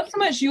scheme. Not so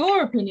much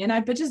your opinion,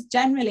 but just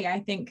generally I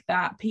think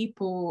that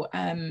people,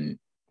 I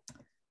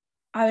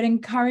would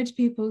encourage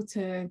people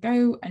to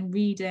go and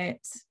read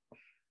it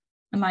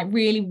and like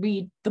really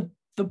read the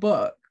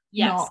book,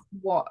 Yes. not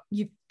what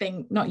you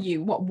think, not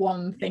you, what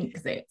one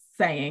thinks it's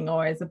saying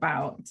or is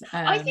about.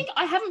 I think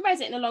I haven't read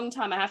it in a long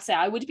time, I have to say.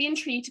 I would be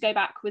intrigued to go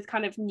back with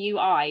kind of new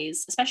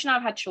eyes, especially now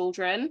I've had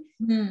children,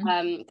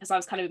 because I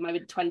was kind of in my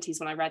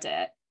mid-20s when I read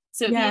it.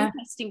 So it'd be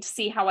interesting to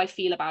see how I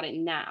feel about it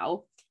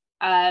now.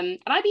 And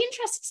I'd be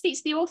interested to speak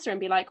to the author and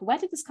be like, where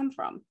did this come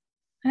from?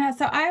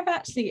 So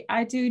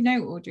I do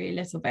know Audrey a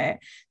little bit.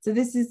 So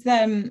this is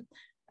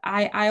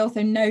I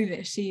also know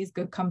that she's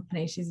good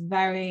company. She's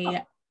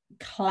very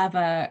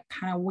clever,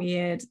 kind of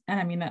weird, and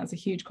I mean that's a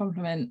huge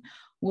compliment,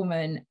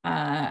 woman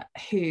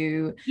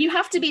who you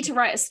have to be to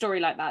write a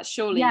story like that,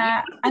 surely.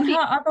 And her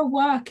other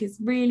work is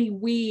really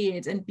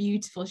weird and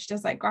beautiful. She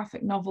does like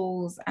graphic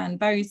novels and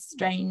very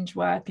strange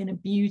work in a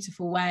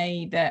beautiful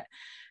way, that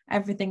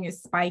everything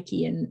is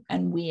spiky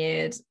and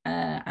weird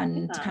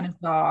and kind of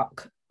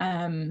dark.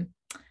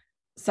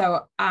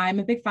 So I'm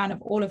a big fan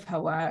of all of her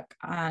work,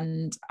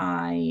 and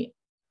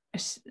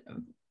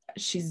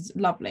she's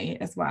lovely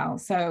as well.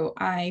 So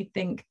I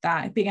think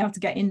that being able to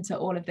get into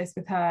all of this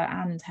with her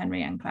and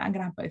Henry and Claire, I'm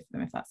gonna have both of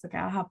them if that's okay.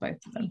 I'll have both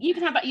of them. You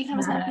can have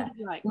as many people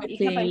you like. Would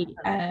be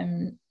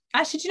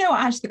actually, do you know what?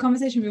 Actually, the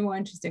conversation would be more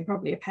interesting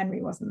probably if Henry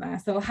wasn't there.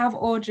 So we'll have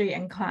Audrey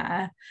and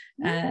Claire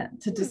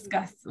to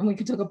discuss, and we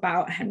could talk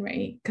about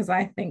Henry, because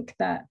I think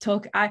that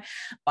I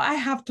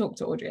have talked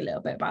to Audrey a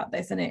little bit about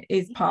this, and it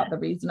is part of the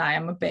reason I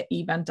am a bit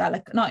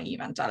not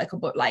evangelical,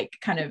 but like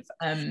kind of.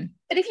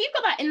 But if you've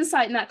got that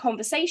insight in that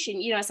conversation,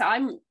 you know, so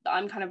I'm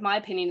kind of, my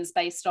opinion is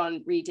based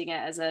on reading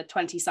it as a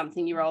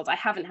 20-something-year-old. I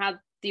haven't had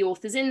the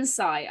author's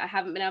insight. I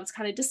haven't been able to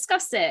kind of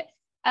discuss it.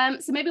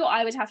 So maybe what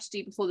I would have to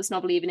do before this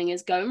novel evening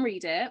is go and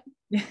read it,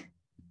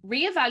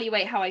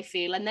 reevaluate how I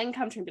feel, and then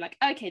come to and be like,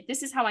 okay,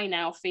 this is how I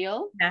now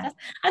feel. Yeah.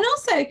 And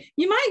also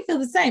you might feel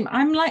the same.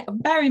 I'm like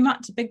very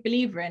much a big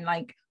believer in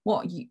like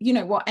what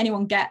what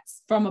anyone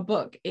gets from a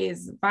book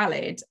is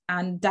valid,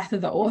 and death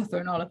of the author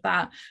and all of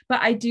that.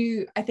 But I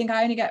think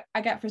I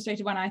get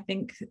frustrated when I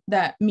think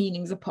that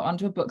meanings are put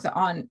onto a book that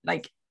aren't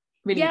like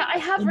really. I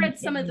have read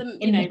some of them,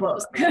 in the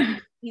book.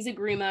 He's a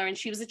groomer and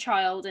she was a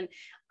child, and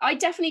I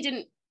definitely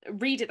didn't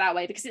read it that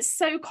way because it's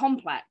so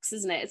complex,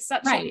 isn't it? It's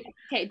such right.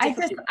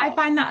 I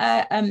find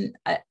that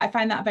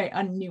a very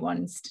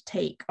unnuanced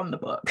take on the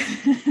book.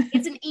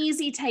 It's an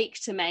easy take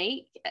to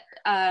make.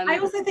 I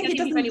also think it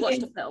doesn't. You've only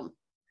watched the film.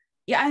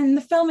 Yeah, and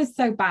the film is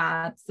so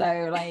bad.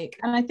 So like,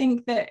 and I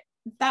think that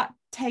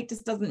take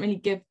just doesn't really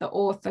give the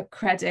author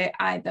credit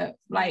either.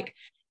 Like,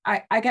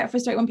 I get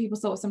frustrated when people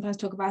sort of sometimes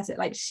talk about it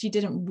like she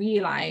didn't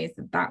realize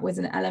that was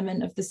an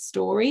element of the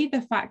story,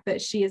 the fact that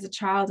she is a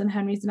child and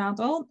Henry's an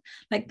adult.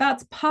 Like,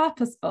 that's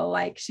purposeful.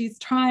 Like, she's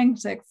trying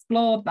to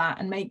explore that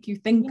and make you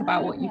think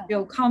about what you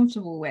feel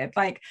comfortable with.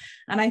 Like,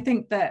 and I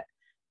think that,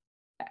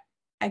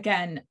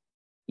 again,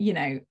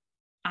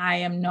 I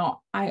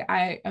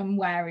am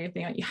wary of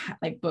being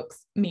like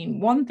books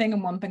mean one thing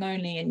and one thing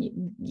only, and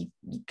you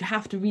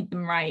have to read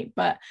them right.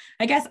 But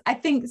I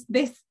think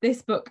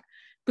this book,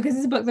 because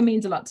it's a book that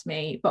means a lot to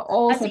me, but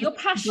also you're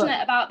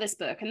passionate about this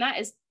book, and that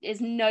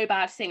is no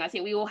bad thing. I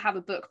think we all have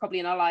a book probably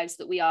in our lives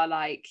that we are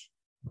like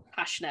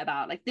passionate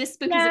about. Like, this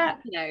book is,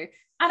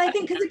 and I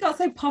think because it got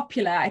so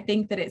popular, I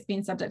think that it's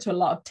been subject to a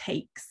lot of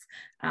takes,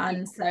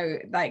 and so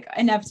like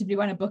inevitably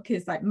when a book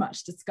is like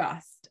much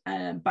discussed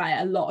by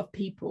a lot of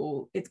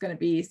people, it's going to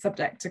be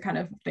subject to kind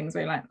of things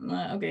where you're like,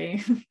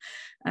 okay.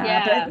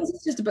 But this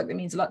is just a book that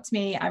means a lot to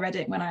me. I read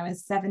it when I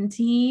was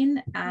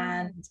 17,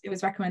 and it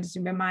was recommended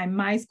to me by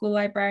my school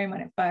librarian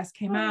when it first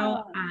came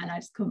out, and I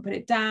just couldn't put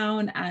it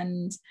down.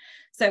 And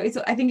so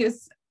I think it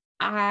was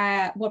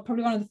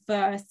probably one of the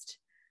first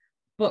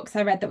books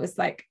I read that was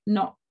like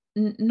not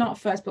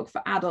first book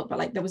for adult, but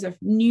like there was a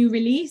new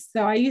release.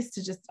 So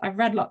I'd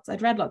read lots of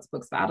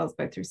books for adults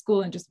both through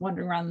school and just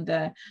wandering around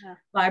the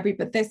library,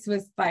 but this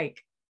was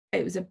like,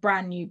 it was a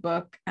brand new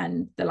book,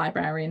 and the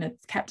librarian had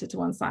kept it to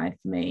one side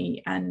for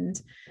me and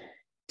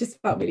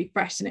just felt really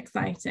fresh and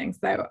exciting.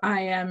 So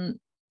and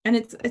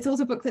it's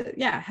also a book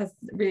that has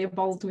really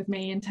evolved with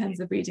me in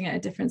terms of reading it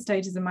at different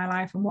stages in my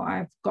life and what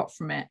I've got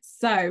from it.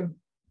 So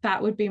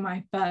that would be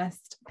my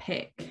first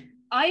pick.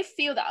 I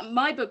feel that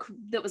my book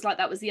that was like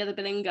that was The Other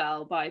Boleyn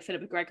Girl by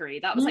Philippa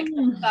Gregory. That was like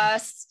the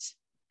first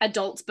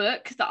adult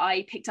book that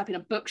I picked up in a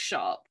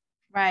bookshop,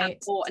 right, and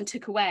bought and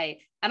took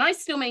away. And I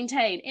still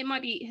maintain it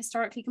might be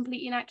historically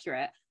completely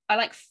inaccurate. I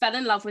like fell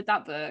in love with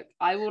that book.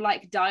 I will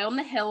like die on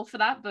the hill for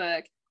that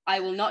book.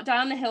 I will not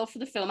die on the hill for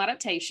the film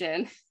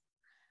adaptation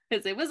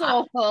because it was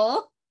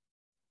awful.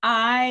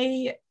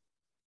 I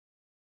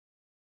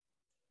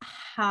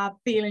have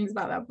feelings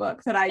about that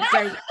book that I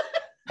don't.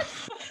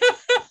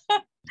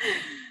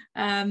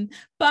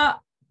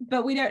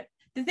 But we don't.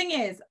 The thing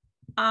is,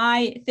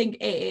 I think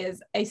it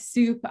is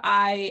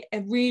a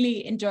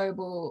really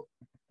enjoyable,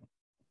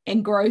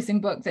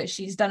 engrossing book that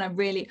she's done.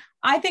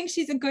 I think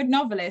she's a good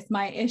novelist.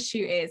 My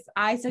issue is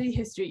I studied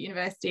history at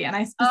university, and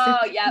I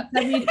specifically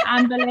studied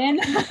Anne Boleyn.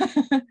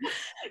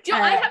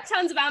 I have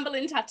tons of Anne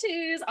Boleyn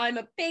tattoos. I'm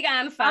a big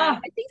Anne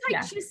fan.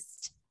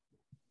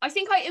 I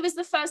think it was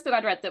the first book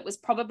I'd read that was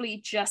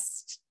probably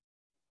just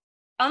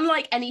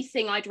unlike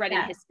anything I'd read in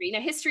Yeah. history. You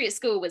know, history at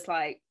school was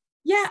like,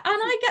 Yeah, and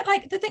I get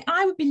like the thing,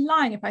 I would be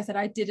lying if I said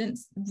I didn't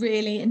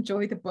really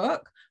enjoy the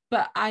book,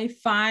 but I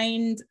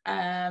find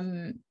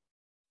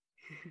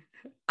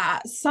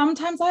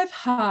sometimes I've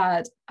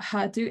heard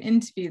her do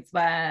interviews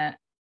where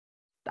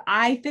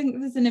I think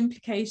there's an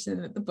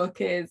implication that the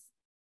book is,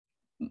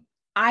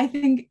 I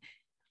think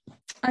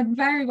I'm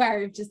very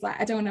wary of just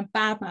like, I don't want to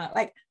badmouth,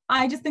 like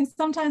I just think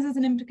sometimes there's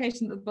an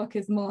implication that the book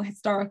is more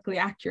historically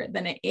accurate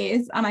than it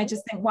is, and I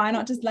just think, why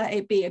not just let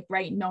it be a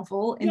great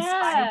novel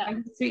inspired by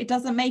history? It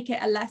doesn't make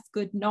it a less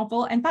good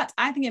novel. In fact,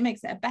 I think it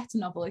makes it a better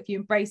novel if you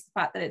embrace the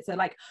fact that it's a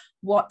like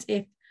what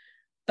if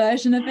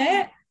version of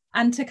it,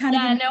 and to kind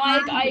of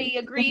I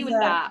agree with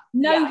that.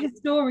 No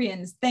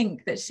historians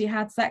think that she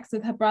had sex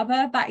with her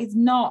brother. That is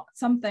not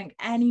something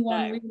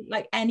anyone really,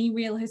 like any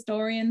real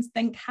historians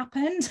think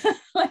happened.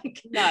 Like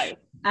no.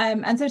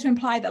 And so to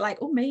imply that like,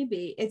 oh,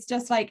 maybe it's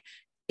just like,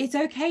 it's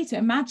okay to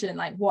imagine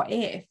like what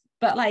if,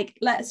 but like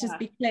let's just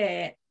be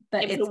clear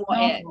that it's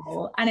a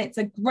novel and it's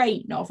a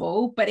great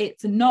novel, but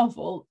it's a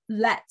novel.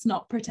 Let's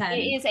not pretend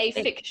it is a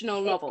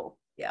fictional novel.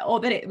 Yeah, or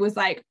that it was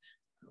like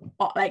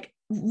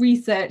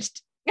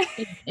researched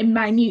in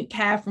minute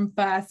care from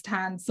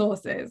first-hand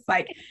sources,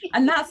 like,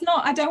 and that's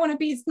not, I don't want to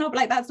be snob,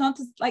 like that's not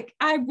just like,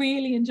 I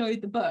really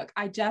enjoyed the book.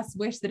 I just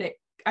wish that it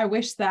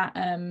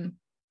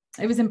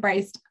was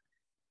embraced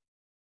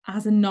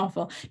as a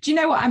novel. Do you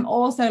know what, I'm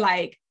also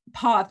like,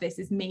 part of this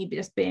is me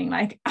just being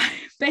like,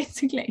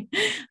 basically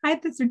I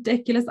had this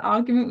ridiculous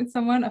argument with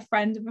someone, a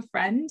friend of a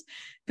friend,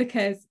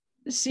 because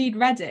she'd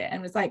read it and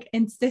was like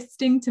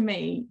insisting to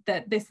me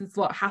that this is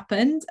what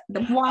happened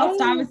whilst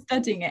I was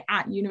studying it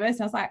at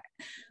university. I was like,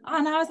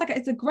 and I was like,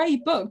 it's a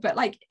great book, but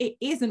like it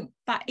isn't,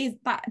 that is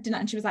that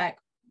didn't. And she was like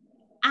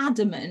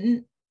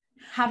adamant,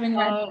 having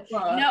read the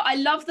book, no, I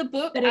love the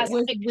book that as it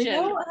was fiction.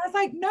 real. And I was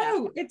like,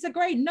 no, it's a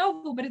great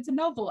novel, but it's a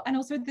novel. And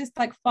also this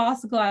like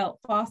farcical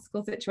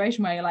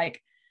situation where you're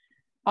like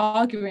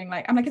arguing,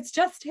 like I'm like, it's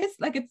just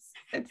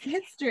it's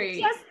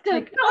history.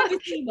 Like,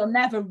 obviously we'll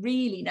never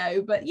really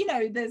know, but you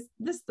know, there's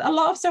a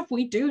lot of stuff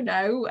we do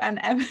know, and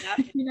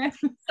you know.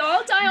 So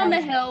I'll die on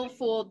the hill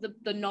for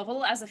the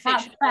novel as a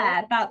fiction.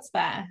 That's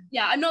fair.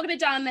 Yeah, I'm not going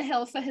to die on the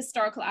hill for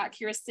historical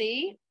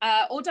accuracy,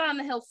 or die on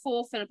the hill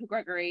for Philippa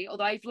Gregory,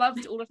 although I've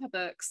loved all of her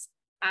books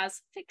as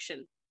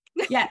fiction.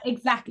 Yeah,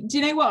 exactly. Do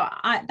you know what?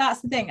 That's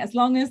the thing. As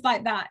long as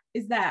like that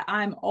is there,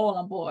 I'm all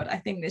on board. I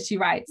think that she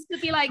writes to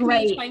be like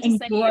great, me trying to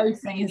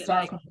engrossing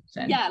historical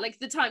fiction. Yeah, like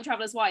The Time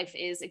Traveler's Wife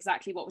is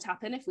exactly what would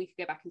happen if we could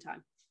go back in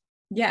time.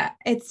 Yeah,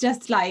 it's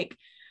just like,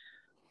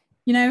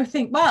 you know,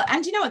 think, well,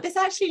 and you know what? This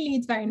actually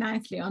leads very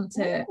nicely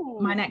onto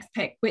my next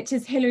pick, which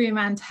is Hilary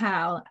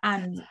Mantel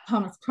and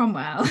Thomas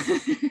Cromwell.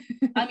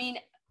 I mean,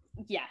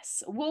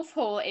 yes, Wolf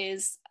Hall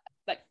is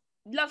like,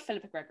 love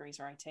Philippa Gregory's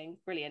writing,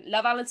 brilliant.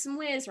 Love Alison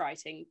Weir's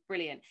writing,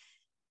 brilliant.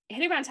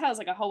 Hilary Mantel is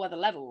like a whole other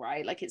level,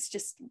 right? Like it's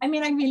just, I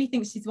mean, I really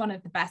think she's one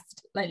of the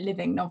best like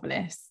living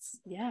novelists.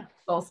 Yeah.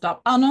 Full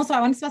stop. And also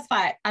I want to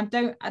specify, I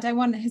don't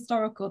want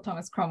historical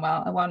Thomas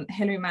Cromwell. I want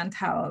Hilary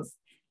Mantel's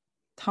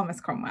Thomas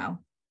Cromwell.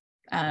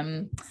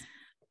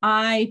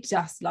 I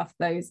just love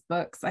those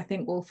books. I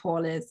think Wolf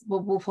Hall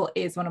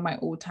is one of my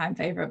all-time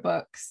favorite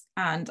books,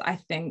 and I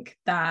think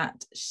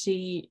that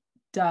she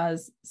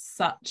does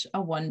such a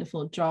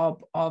wonderful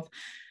job of,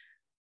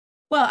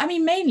 well, I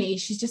mean, mainly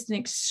she's just an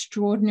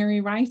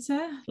extraordinary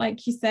writer,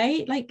 like you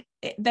say. Like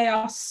they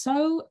are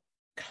so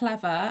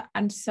clever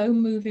and so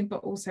moving,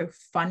 but also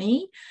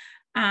funny,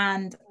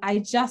 and I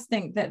just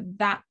think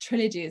that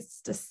trilogy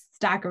is a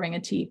staggering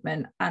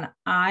achievement. And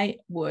I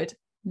would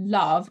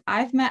love,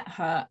 I've met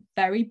her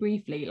very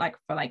briefly,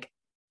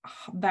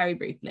 very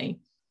briefly,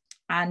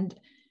 and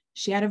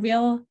she had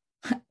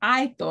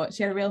I thought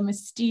she had a real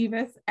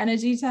mischievous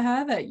energy to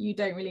her that you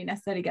don't really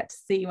necessarily get to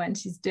see when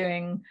she's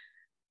doing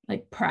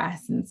like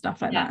press and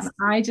stuff like that. And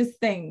I just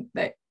think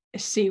that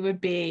she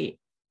would be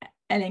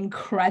an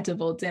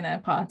incredible dinner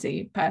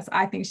party person.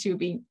 I think she would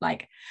be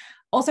like,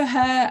 also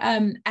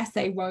her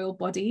essay Royal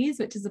Bodies,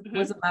 which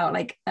was about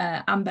like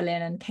Anne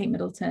Boleyn and Kate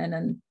Middleton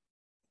and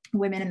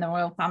women in the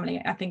royal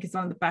family, I think is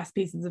one of the best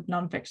pieces of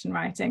non-fiction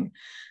writing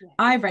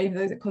I've read. Even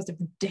those, it caused a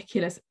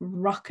ridiculous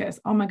ruckus.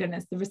 Oh my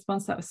goodness, the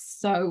response to that was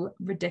so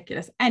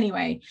ridiculous.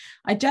 Anyway,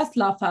 I just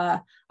love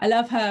her. I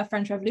love her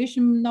French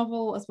Revolution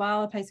novel as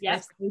well, A Place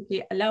of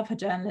Safety. I love her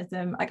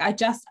journalism. Like I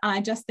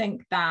just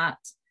think that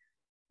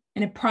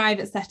in a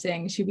private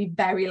setting she'd be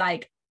very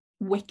like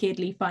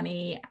wickedly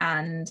funny,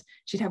 and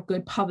she'd have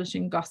good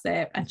publishing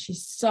gossip, and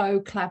she's so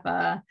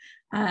clever.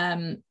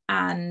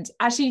 And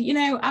actually, you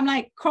know, I'm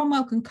like,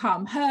 Cromwell can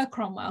come,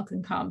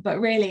 but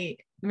really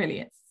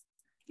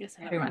it's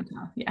Hilary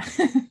Mantel. Yeah.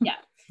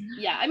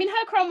 I mean,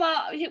 her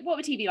Cromwell, what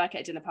would he be like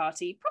at a dinner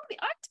party? Probably,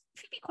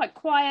 I'd be quite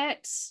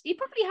quiet. He'd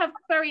probably have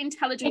very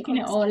intelligent taking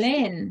it all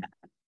in.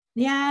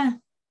 Yeah,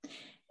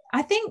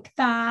 I think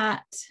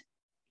that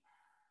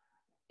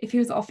if he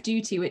was off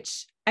duty,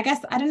 which I guess,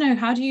 I don't know,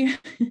 how do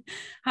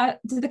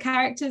the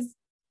characters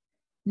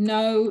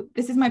know,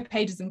 this is my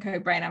Pages and Co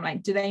brain. I'm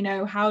like, do they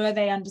know, how are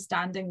they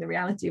understanding the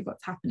reality of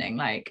what's happening?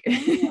 Like,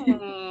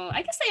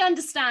 I guess they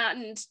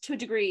understand to a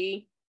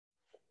degree.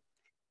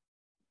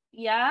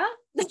 Yeah.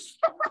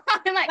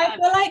 I'm like, I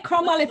feel like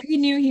Cromwell, if he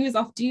knew he was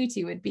off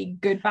duty, would be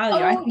good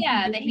value. I think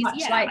yeah, he's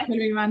much like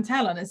Hilary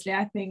Mantel, honestly.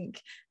 I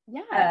think,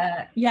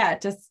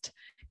 just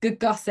good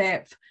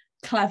gossip,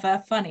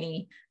 clever,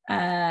 funny.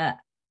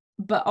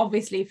 But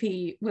obviously, if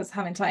he was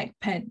having to like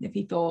pen, if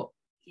he thought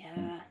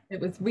it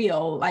was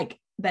real, like,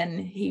 then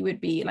he would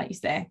be, like you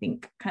say, I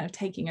think, kind of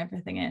taking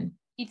everything in.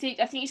 I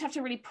think you'd have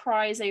to really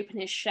prise open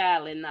his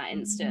shell in that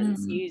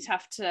instance. You'd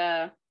have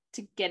to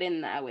get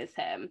in there with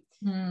him.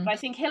 But I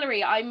think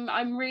Hilary,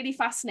 I'm really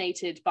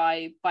fascinated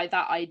by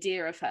that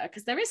idea of her,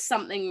 because there is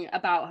something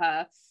about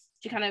her.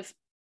 She kind of,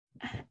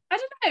 I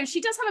don't know,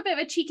 she does have a bit of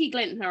a cheeky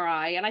glint in her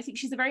eye, and I think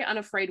she's a very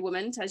unafraid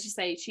woman. As you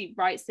say, she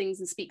writes things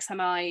and speaks her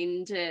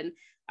mind, and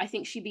I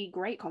think she'd be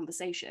great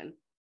conversation.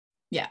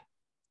 Yeah,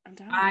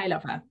 I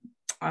love her.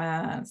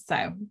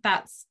 So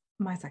that's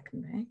my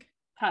second pick.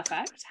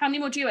 Perfect. How many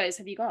more duos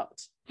have you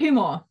got? Two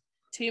more.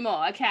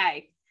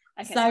 Okay.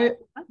 So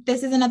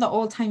this is another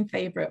all-time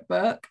favorite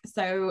book.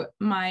 So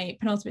my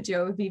penultimate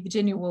duo would be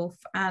Virginia Woolf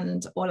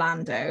and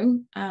Orlando.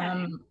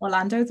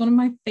 Orlando is one of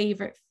my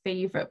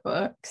favorite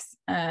books.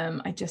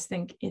 I just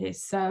think it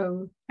is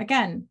so,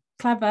 again,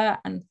 clever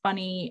and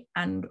funny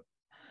and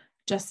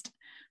just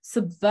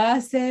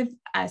subversive,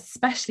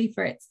 especially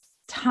for its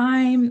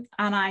time.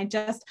 And I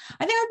think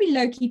I'd be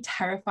low-key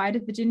terrified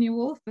of Virginia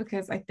Woolf,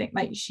 because I think,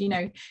 like, she,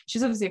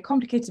 she's obviously a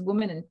complicated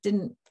woman and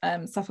didn't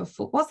suffer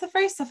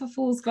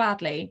fools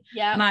gladly.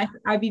 Yeah. And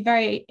I'd be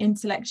very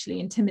intellectually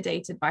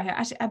intimidated by her.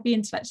 Actually, I'd be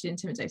intellectually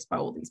intimidated by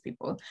all these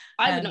people.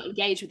 I would not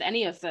engage with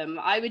any of them.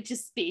 I would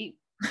just be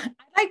I'd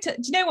like to,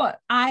 do you know what,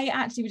 I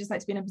actually would just like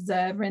to be an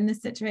observer in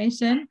this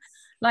situation.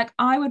 Like,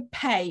 I would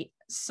pay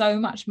so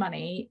much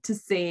money to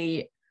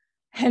see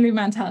Hilary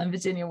Mantel and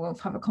Virginia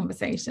Woolf have a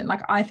conversation.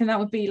 Like, I think that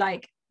would be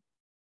like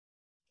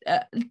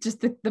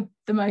just the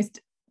most,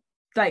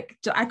 like,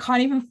 I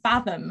can't even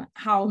fathom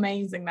how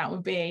amazing that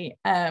would be.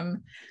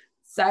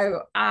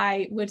 So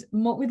I would,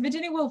 with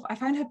Virginia Woolf, I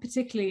find her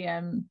particularly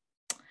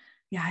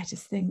I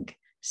just think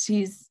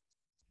she's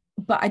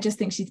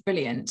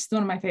brilliant. She's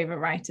one of my favorite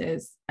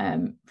writers,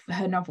 for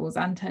her novels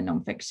and her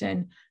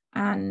nonfiction.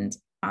 And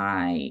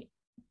I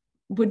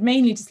would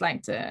mainly just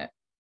like to,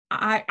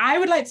 I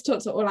would like to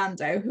talk to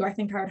Orlando, who I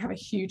think I would have a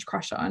huge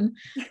crush on,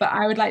 but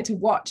I would like to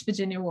watch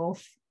Virginia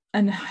Woolf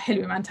and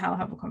Hilary Mantel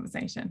have a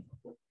conversation.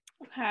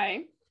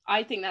 Okay,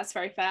 I think that's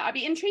very fair. I'd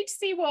be intrigued to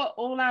see what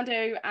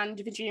Orlando and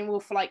Virginia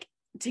Woolf are like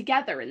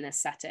together in this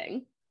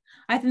setting.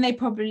 I think they'd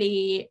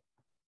probably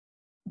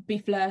be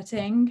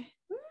flirting.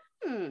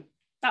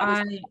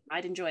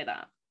 I'd enjoy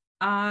that.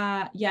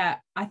 Yeah,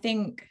 I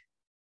think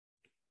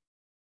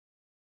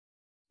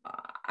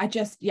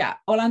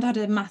Orlando had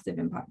a massive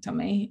impact on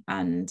me,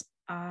 and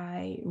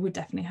I would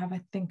definitely have,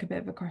 I think, a bit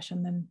of a crush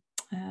on them.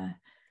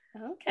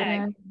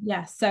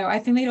 So I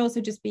think they'd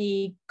also just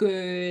be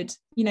good,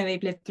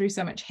 they've lived through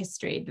so much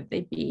history that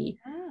they'd be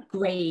a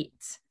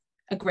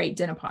great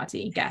dinner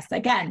party guest.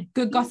 Again,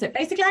 good gossip.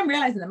 Basically, I'm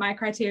realizing that my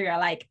criteria are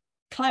like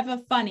clever,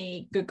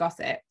 funny, good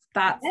gossip.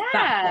 That's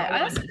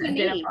a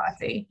dinner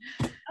party.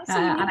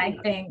 And I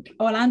think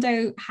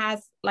Orlando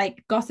has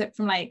like gossip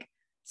from like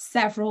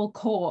several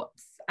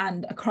courts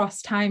and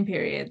across time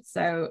periods,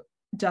 so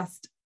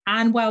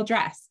and well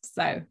dressed.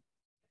 So,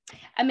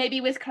 and maybe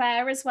with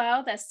Claire as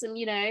well, there's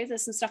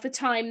some stuff with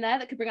time there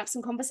that could bring up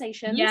some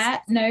conversations. Yeah,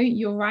 no,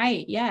 you're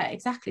right. Yeah,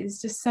 exactly.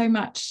 There's just so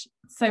much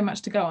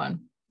to go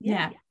on.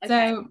 Yeah. Okay.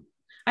 So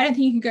I don't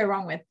think you can go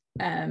wrong with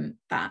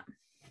that.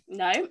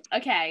 No.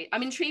 Okay.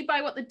 I'm intrigued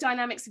by what the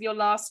dynamics of your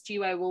last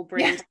duo will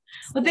bring. Yeah.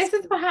 Well, this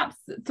is perhaps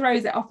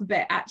throws it off a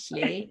bit,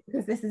 actually,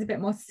 because this is a bit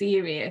more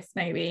serious,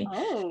 maybe.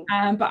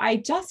 But I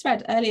just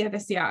read earlier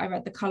this year, I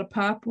read The Colour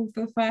Purple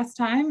for the first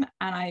time,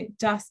 and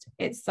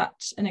it's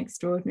such an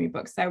extraordinary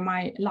book. So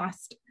my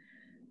last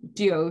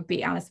duo would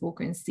be Alice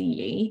Walker and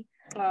Celie.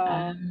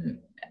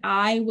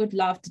 I would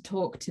love to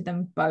talk to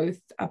them both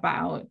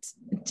about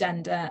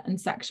gender and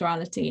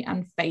sexuality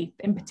and faith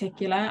in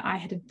particular. I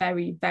had a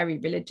very, very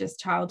religious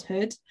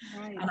childhood,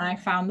 and I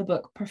found the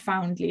book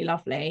profoundly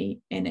lovely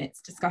in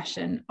its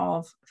discussion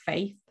of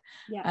faith.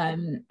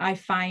 I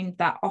find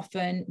that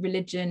often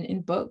religion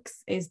in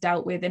books is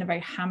dealt with in a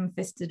very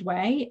ham-fisted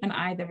way, and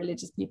either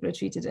religious people are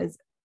treated as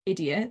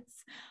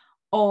idiots,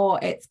 or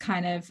it's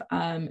kind of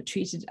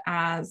treated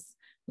as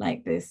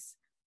like this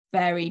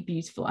very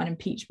beautiful,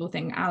 unimpeachable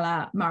thing, a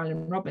la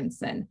Marilyn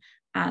Robinson.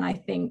 And I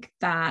think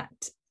that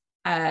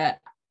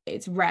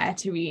it's rare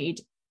to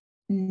read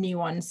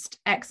nuanced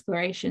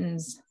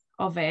explorations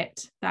of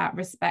it that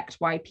respect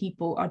why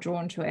people are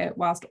drawn to it,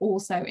 whilst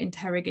also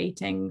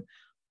interrogating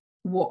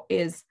what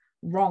is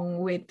wrong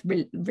with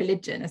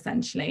religion,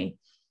 essentially.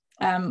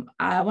 One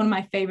of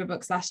my favorite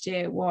books last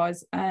year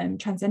was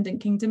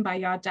Transcendent Kingdom by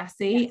Yaa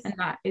Gyasi, and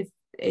that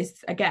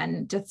is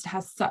again just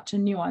has such a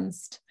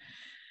nuanced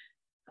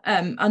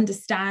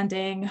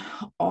understanding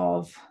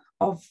of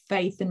of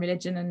faith and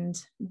religion. And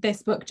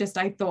this book, just,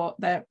 I thought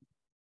that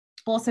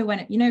also when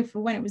it, for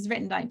when it was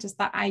written, like just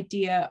that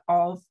idea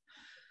of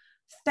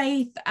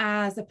faith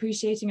as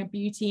appreciating a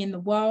beauty in the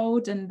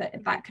world, and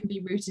that can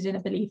be rooted in a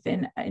belief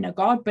in a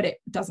God, but it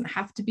doesn't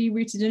have to be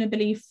rooted in a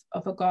belief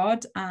of a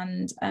God,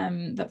 and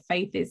that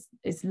faith is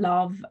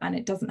love, and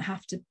it doesn't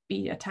have to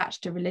be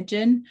attached to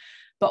religion.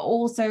 But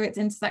also its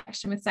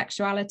intersection with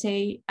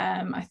sexuality,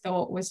 I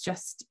thought was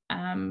just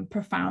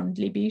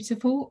profoundly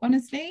beautiful,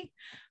 honestly.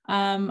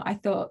 I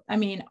thought, I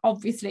mean,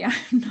 obviously I'm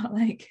not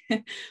like,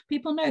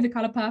 people know The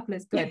Colour Purple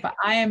is good, but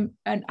I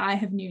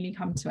have newly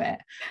come to it.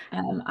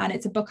 And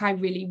it's a book I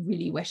really,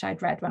 really wish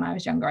I'd read when I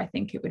was younger. I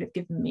think it would have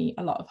given me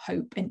a lot of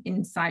hope and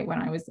insight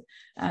when I was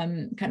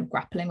kind of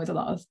grappling with a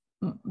lot of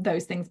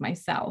those things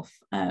myself.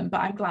 But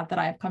I'm glad that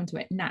I have come to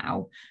it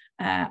now.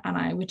 And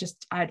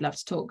I'd love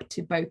to talk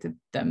to both of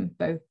them,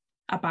 both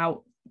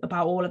about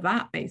all of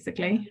that,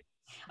 basically.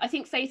 I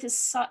think faith is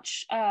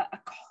such a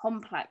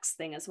complex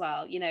thing as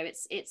well.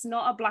 It's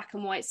not a black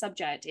and white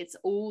subject. It's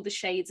all the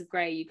shades of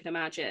grey you can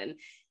imagine.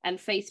 And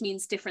faith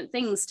means different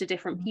things to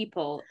different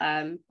people.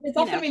 It's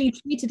often really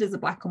treated as a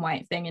black and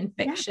white thing in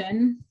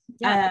fiction.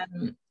 Yeah.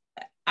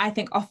 I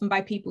think often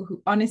by people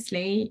who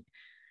honestly,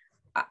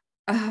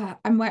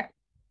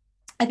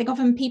 I think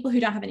often people who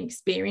don't have any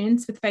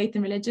experience with faith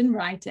and religion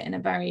write it in a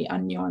very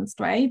unnuanced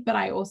way. But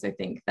I also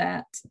think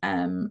that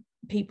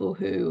people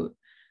who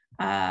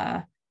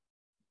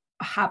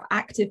have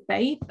active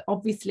faith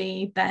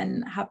obviously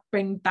then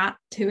bring that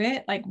to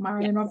it. Like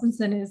Marilyn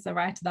Robinson is a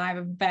writer that I have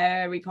a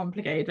very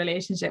complicated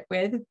relationship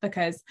with,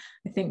 because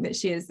I think that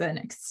she is an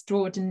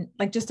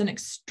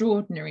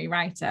extraordinary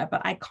writer,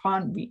 but I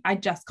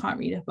just can't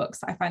read her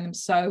books. I find them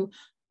so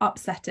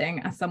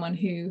upsetting as someone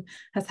who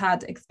has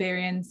had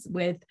experience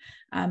with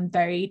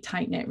very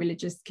tight-knit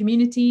religious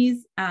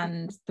communities,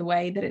 and the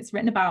way that it's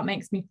written about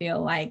makes me feel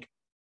like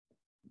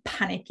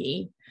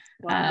panicky.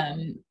 Wow.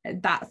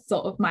 That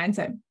sort of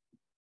mindset.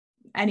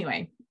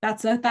 Anyway,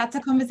 that's a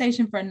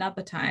conversation for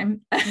another time.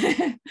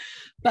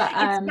 But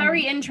it's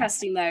very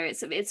interesting though.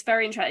 It's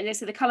very interesting.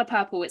 So The Colour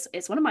Purple,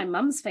 it's one of my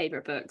mum's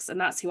favorite books, and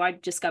that's who I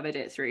discovered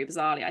it through,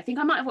 bizarrely. I think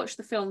I might have watched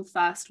the film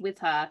first with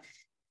her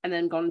and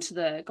then gone to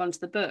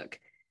the book.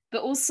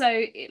 But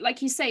also,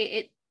 like you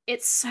say,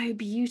 it's so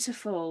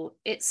beautiful.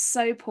 It's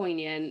so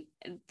poignant.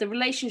 The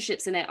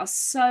relationships in it are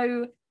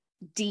so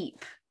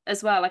deep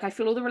as well. Like, I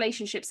feel all the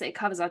relationships that it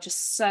covers are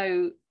just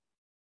so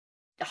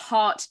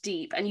heart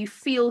deep, and you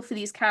feel for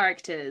these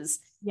characters.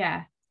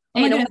 Yeah.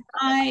 Oh my goodness,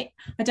 I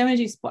don't want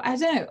to do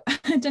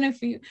I don't know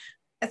if you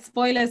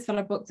spoilers for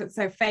a book that's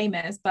so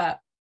famous, but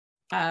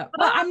well,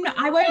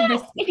 I won't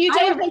risk if you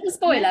don't make a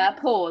spoiler,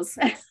 pause.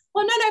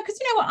 Well, no, because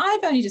you know what,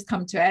 I've only just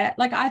come to it.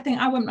 Like, I think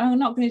I'm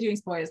not going to do any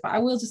spoilers, but I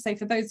will just say,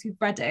 for those who've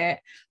read it,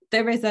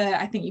 there is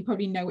I think you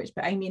probably know which,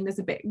 but I mean, there's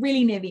a bit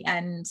really near the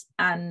end,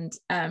 and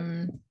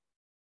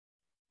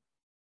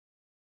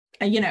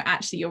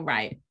actually you're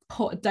right.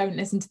 Don't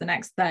listen to the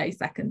next 30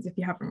 seconds if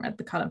you haven't read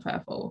The Colour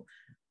Purple.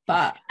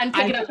 And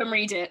pick it up and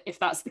read it if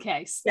that's the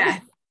case. Yeah.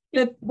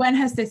 When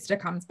her sister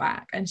comes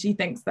back and she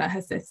thinks that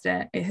her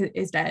sister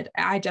is dead,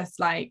 I just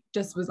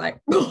was like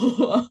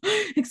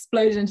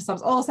exploded into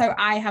sobs. Also,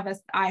 I have a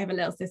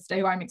little sister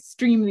who I'm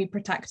extremely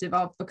protective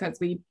of, because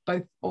we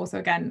both also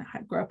again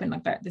grew up in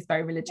like this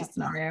very religious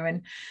scenario,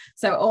 and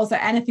so also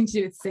anything to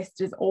do with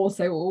sisters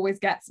also always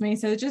gets me.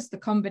 So just the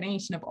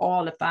combination of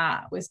all of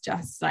that was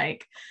just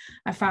like,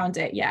 I found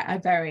it a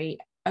very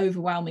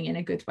overwhelming in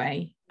a good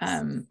way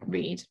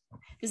read.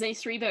 There's only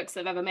 3 books that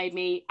have ever made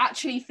me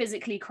actually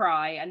physically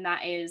cry, and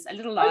that is A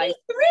Little Life.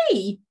 Only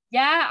 3?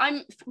 Yeah,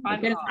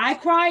 I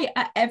cry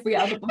at every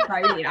other book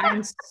I read.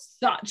 I'm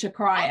such a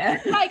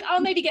crier. Like,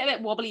 I'll maybe get a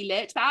bit wobbly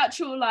lipped, but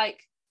actual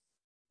like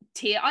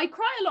tear. I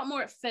cry a lot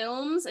more at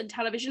films and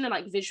television and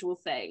like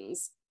visual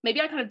things. Maybe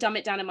I kind of dumb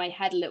it down in my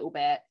head a little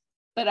bit.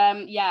 But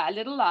A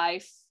Little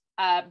Life,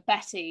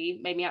 Betty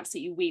made me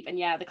absolutely weep, and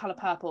The Colour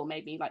Purple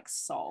made me like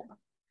sob.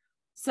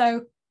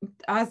 So,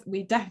 as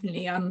we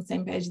definitely are on the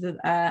same page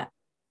that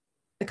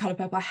The Colour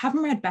Purple, I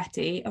haven't read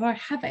Betty, although I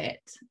have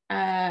it,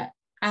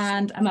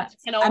 and A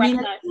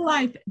Little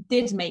Life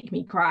did make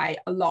me cry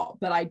a lot,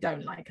 but I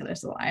don't like A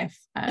Little Life.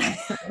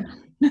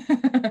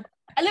 A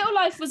Little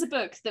Life was a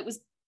book that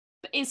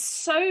is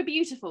so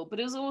beautiful, but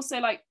it was also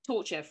like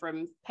torture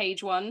from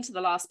page 1 to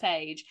the last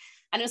page,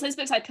 and it was those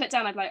books I put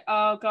down, I'd be like,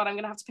 oh god, I'm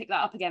gonna have to pick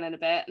that up again in a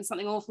bit, and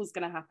something awful is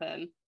gonna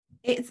happen.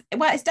 It's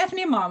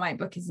definitely a Marmite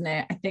book, isn't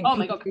it? I think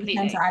completely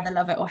tend to either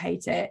love it or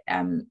hate it.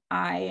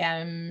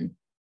 I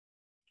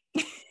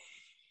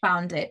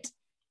found it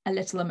a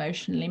little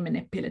emotionally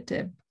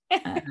manipulative,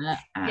 and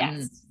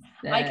yes,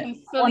 I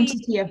can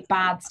quantity of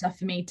bad stuff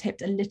for me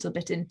tipped a little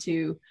bit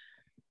into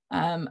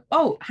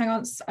oh, hang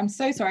on, I'm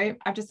so sorry,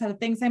 I've just had a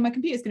thing saying my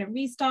computer's going to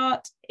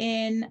restart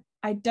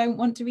I don't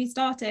want to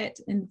restart it,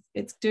 and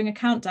it's doing a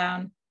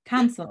countdown.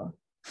 Cancel.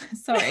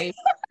 Sorry.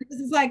 This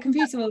is like,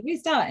 computer will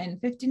restart in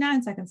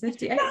 59 seconds,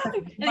 58 seconds.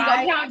 And you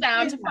got a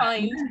countdown to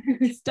find.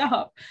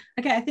 Stop.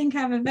 Okay, I think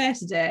I've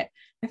averted it.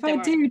 If I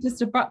do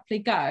just abruptly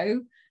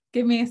go,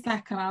 Give me a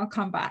second, I'll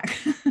come back.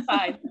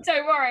 Fine.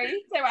 Don't worry.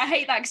 I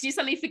hate that because you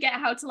suddenly forget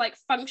how to like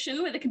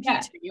function with a computer.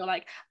 Yeah. You're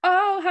like,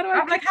 oh, how do I?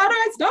 I'm like, how do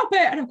I stop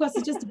it? And of course,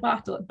 it's just a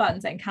button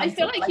saying cancel. I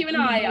feel like you and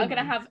I are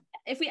gonna have.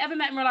 If we ever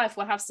met in real life,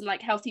 we'll have some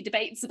like healthy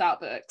debates about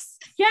books.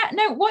 Yeah,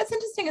 no, what's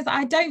interesting is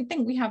I don't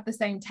think we have the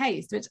same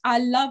taste, which I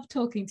love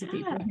talking to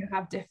people who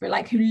have different,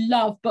 like who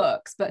love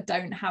books but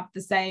don't have the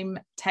same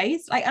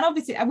taste. Like, and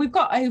obviously we've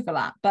got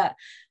overlap, but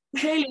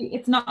clearly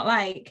it's not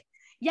like,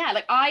 yeah,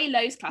 like I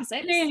loathe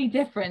classics. Clearly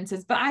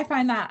differences, but I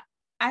find that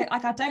I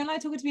don't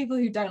like talking to people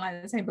who don't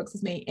like the same books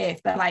as me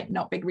if they're like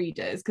not big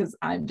readers, because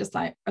I'm just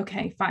like,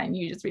 okay, fine,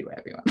 you just read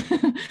whatever you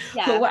want.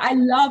 Yeah. But what I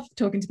love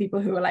talking to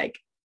people who are like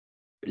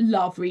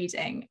love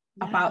reading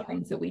about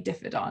things that we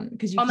differed on,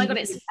 because you oh my god,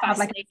 it's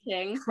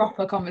fascinating. Have like a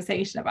proper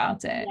conversation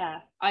about it. Yeah,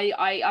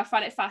 I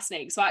find it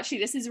fascinating. So actually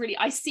this is really,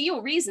 I see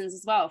your reasons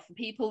as well for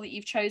people that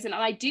you've chosen,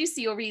 and I do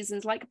see your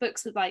reasons, like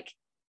books with like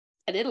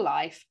A Little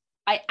Life.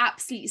 I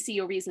absolutely see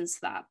your reasons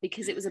for that,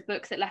 because it was a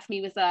book that left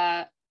me with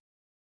a,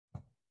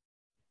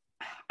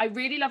 I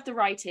really loved the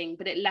writing,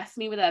 but it left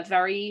me with a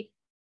very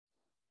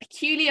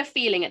peculiar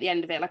feeling at the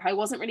end of it. Like I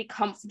wasn't really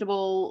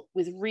comfortable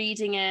with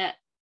reading it.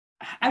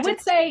 I would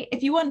say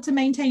if you want to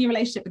maintain your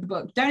relationship with the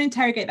book, don't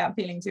interrogate that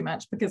feeling too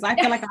much, because I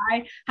feel like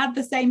I had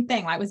the same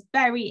thing. I was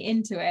very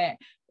into it,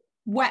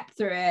 wept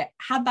through it,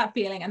 had that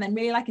feeling, and then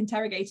really like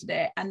interrogated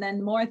it. And then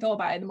the more I thought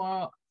about it,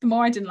 the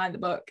more I didn't like the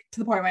book, to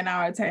the point where now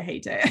I would say I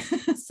hate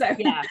it. So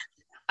yeah,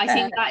 I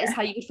think that is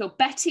how you could feel.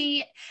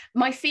 Betty,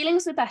 my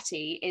feelings with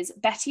Betty is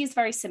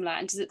very similar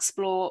and does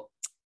explore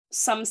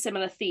some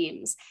similar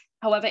themes.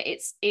 However,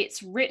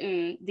 it's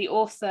written, the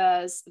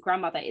author's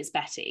grandmother is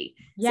Betty.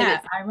 Yeah,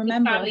 so I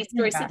remember. Family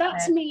story. So that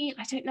to me,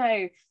 I don't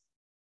know.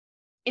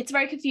 It's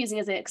very confusing,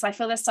 isn't it? Because I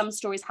feel there's some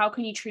stories, how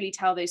can you truly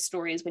tell those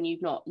stories when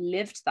you've not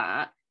lived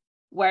that?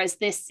 Whereas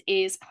this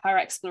is her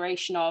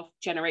exploration of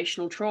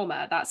generational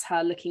trauma. That's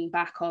her looking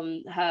back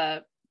on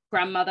her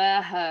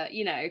grandmother, her,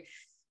 you know,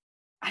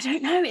 I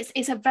don't know.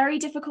 It's a very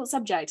difficult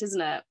subject,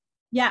 isn't it?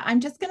 Yeah, I'm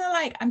just gonna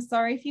I'm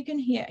sorry if you can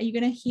hear, are you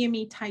gonna hear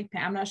me typing?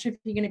 I'm not sure if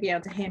you're gonna be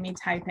able to hear me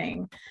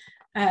typing,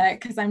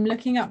 because I'm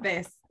looking up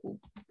this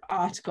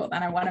article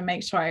and I want to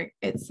make sure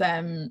it's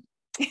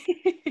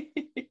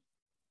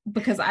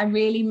because I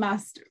really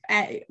must,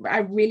 I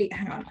really,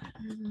 hang on,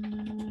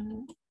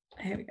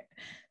 here we go.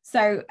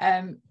 So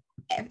I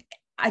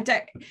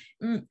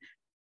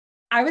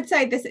would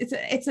say this,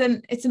 it's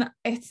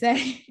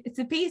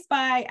a piece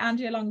by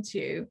Andrea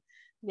Long-Chu,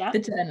 the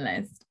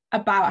journalist,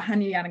 about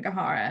Hanya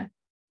Yanagihara,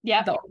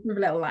 the author of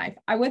Little Life.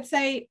 I would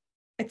say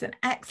it's an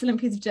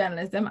excellent piece of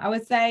journalism. I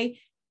would say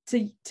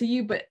to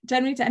you, but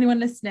generally to anyone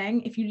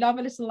listening, if you love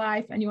A Little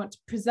Life and you want to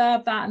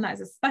preserve that, and that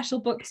is a special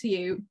book to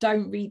you,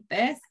 don't read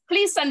this.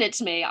 Please send it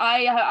to me.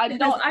 I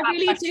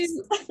really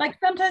do. Like,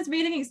 sometimes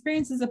reading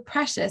experiences are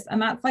precious,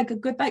 and that's like a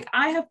good, like,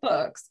 I have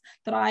books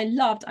that I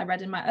loved, I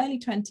read in my early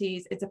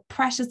 20s. It's a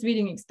precious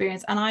reading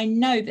experience, and I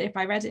know that if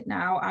I read it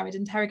now, I would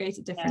interrogate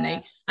it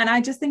differently. And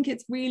I just think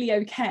it's really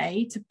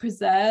okay to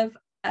preserve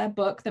a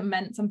book that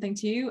meant something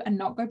to you and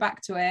not go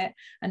back to it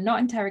and not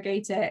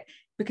interrogate it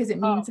because it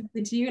means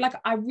something to you. Like,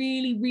 I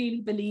really,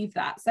 really believe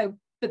that. So,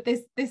 but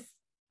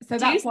so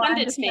that's why send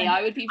it to me.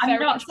 I would be very.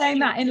 I'm not saying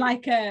that in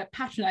like a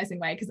patronizing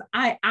way, because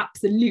I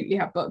absolutely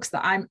have books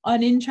that I'm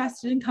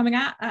uninterested in coming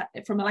at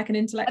from like an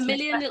intellectual. A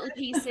Million Little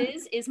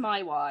Pieces is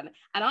my one,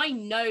 and I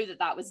know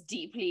that was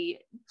deeply.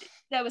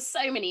 There were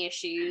so many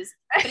issues,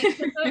 but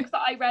it's a book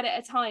that I read at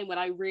a time when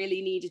I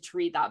really needed to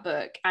read that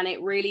book, and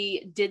it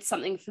really did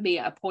something for me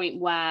at a point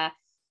where.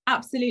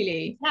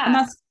 Absolutely, and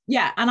that's.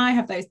 Yeah, and I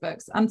have those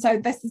books. And so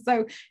this is,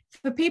 so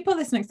for people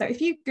listening, so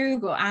if you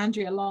Google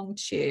Andrea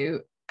Long-Chu,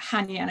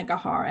 Hanya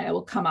Yanagihara, it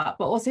will come up.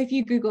 But also if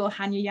you Google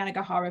Hanya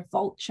Yanagihara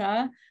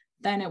Vulture,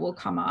 then it will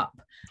come up.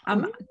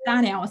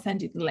 Danny, I will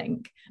send you the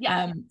link.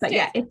 But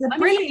yeah, it's a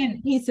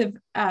brilliant piece of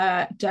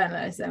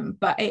journalism,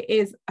 but it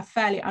is a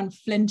fairly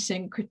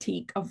unflinching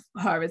critique of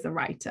her as a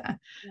writer.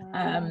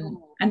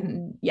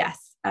 And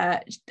yes,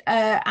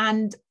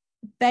 and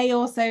they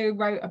also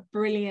wrote a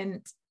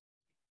brilliant,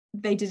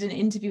 they did an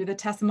interview with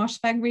Tessa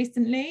Moshfegh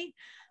recently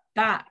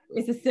that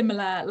is a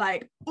similar,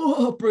 like,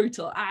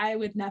 brutal. I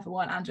would never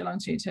want Andrea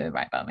Long-Chu to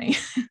write about me.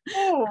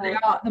 They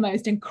are the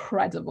most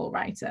incredible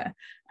writer.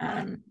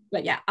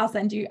 But yeah, I'll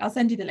send you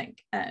the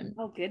link.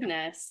 Oh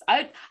goodness,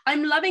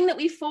 I'm loving that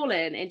we've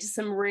fallen into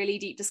some really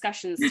deep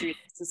discussions through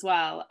this as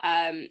well.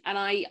 And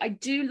I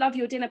do love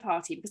your dinner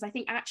party, because I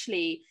think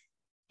actually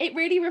it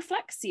really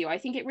reflects you. I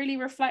think it really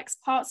reflects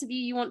parts of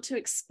you want to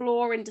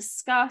explore and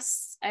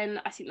discuss.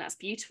 And I think that's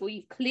beautiful.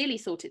 You've clearly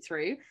thought it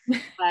through,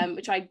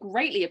 which I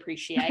greatly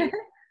appreciate.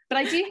 But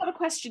I do have a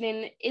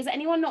question is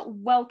anyone not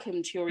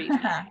welcome to your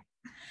evening?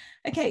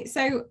 Okay,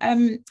 so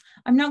I'm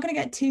not going to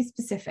get too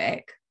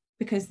specific,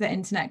 because the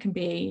internet can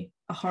be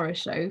a horror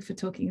show for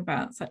talking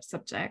about such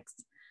subjects.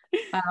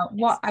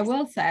 What I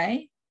will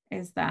say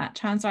is that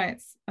trans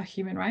rights are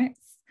human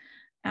rights,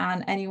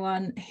 and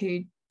anyone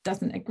who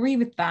doesn't agree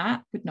with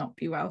that would not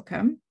be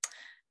welcome.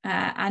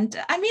 And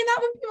I mean, that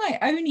would be my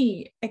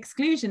only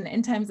exclusion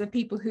in terms of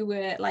people who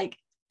were like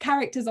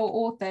characters or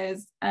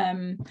authors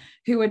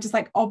who are just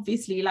like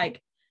obviously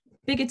like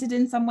bigoted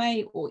in some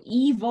way or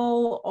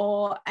evil,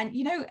 or and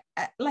you know,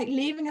 like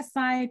leaving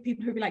aside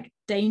people who be like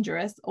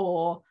dangerous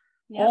or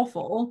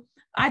awful,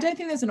 I don't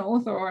think there's an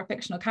author or a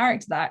fictional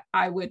character that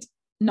I would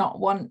not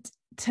want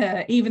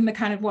to, even the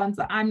kind of ones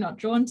that I'm not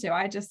drawn to.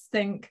 I just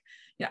think,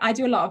 you know, I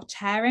do a lot of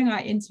chairing,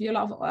 I interview a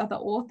lot of other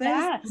authors.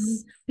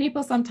 Yes.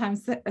 People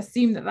sometimes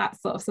assume that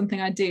that's sort of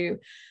something I do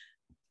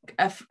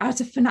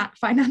out of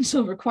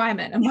financial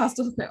requirement, and whilst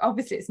also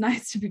obviously it's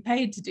nice to be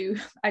paid to do,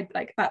 I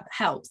like that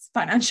helps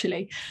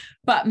financially,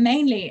 but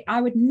mainly I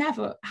would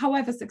never,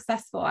 however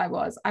successful I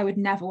would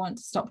never want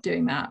to stop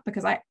doing that,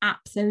 because I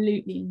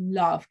absolutely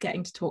love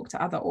getting to talk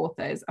to other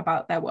authors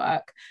about their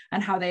work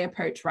and how they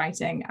approach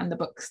writing and the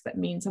books that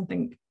mean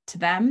something to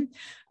them.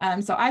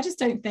 So I just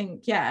don't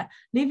think,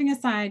 leaving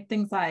aside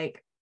things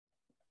like,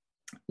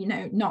 you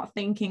know, not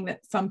thinking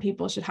that some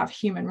people should have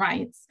human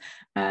rights,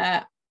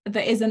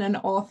 there isn't an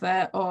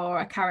author or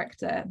a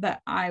character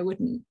that I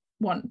wouldn't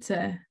want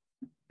to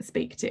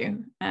speak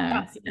to.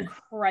 That's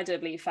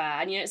incredibly fair.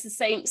 And you know, it's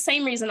the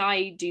same reason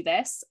I do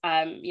this.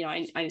 You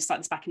know, I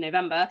started this back in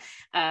November.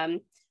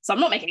 So I'm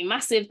not making a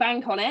massive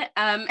bank on it,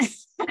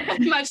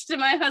 much to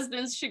my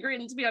husband's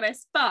chagrin, to be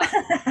honest. But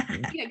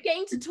you know,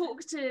 getting to talk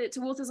to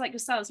authors like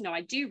yourselves, you know,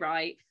 I do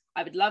write.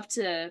 I would love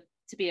to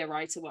be a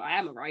writer. Well, I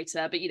am a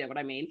writer, but you know what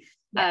I mean.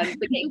 But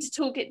getting to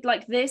talk it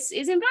like this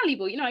is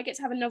invaluable. You know, I get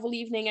to have a novel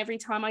evening every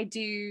time I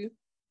do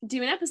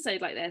an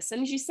episode like this.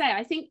 And as you say,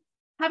 I think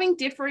having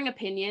differing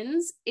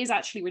opinions is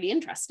actually really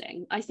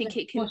interesting. I think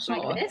it can,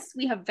 like this,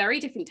 we have very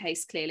different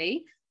tastes,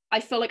 clearly.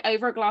 I feel like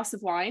over a glass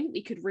of wine,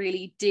 we could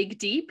really dig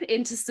deep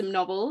into some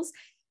novels.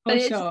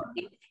 But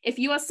if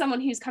you are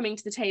someone who's coming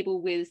to the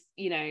table with,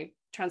 you know,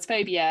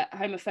 transphobia,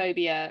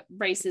 homophobia,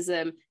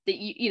 racism, that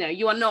you know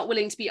you are not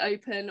willing to be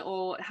open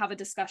or have a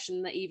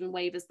discussion that even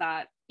wavers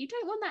that, you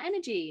don't want that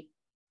energy.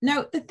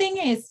 No, the thing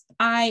is,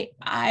 I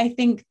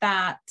think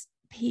that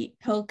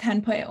people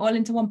can put it all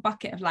into one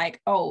bucket of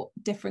like, oh,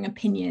 differing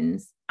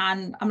opinions,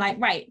 and I'm like,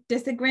 right,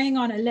 disagreeing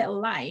on a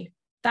little life,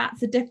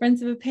 that's a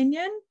difference of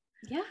opinion.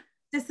 Yeah.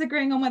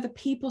 Disagreeing on whether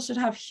people should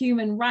have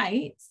human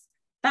rights,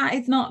 that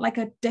is not like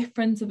a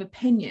difference of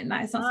opinion.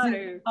 That is not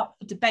something up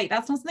for debate.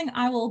 That's not something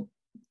I will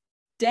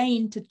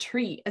deign to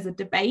treat as a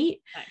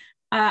debate.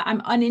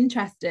 I'm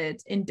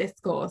uninterested in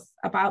discourse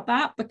about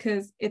that,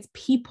 because it's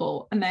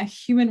people and their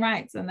human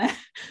rights and their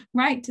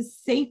right to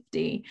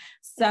safety.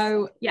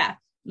 So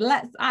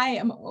I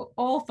am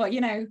all for, you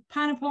know,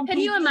 pineapple on pizza.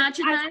 Can you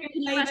imagine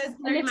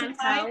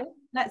that?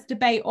 Let's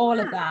debate all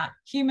of that.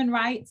 Human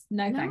rights,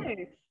 no thank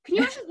you. Can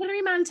you imagine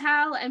Hilary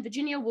Mantel and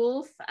Virginia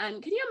Woolf?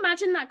 And can you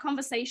imagine that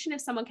conversation if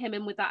someone came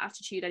in with that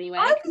attitude anyway?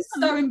 I was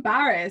so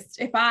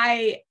embarrassed if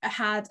I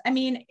had, I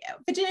mean,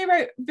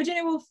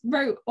 Virginia Woolf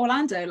wrote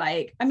Orlando.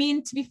 Like, I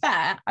mean, to be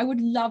fair, I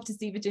would love to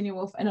see Virginia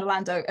Woolf and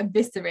Orlando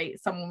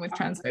eviscerate someone with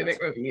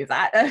transphobic reviews,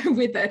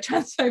 with their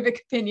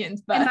transphobic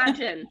opinions. But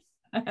imagine.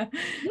 You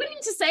wouldn't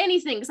need to say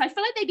anything, because I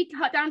feel like they'd be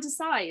cut down to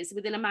size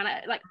within a manner.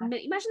 Like,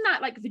 imagine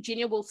that, like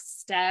Virginia Woolf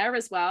stare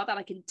as well, that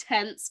like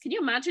intense. Can you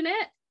imagine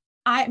it?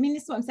 I mean,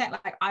 this is what I'm saying.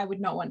 Like, I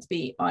would not want to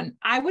be on.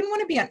 I wouldn't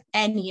want to be on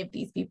any of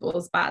these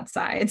people's bad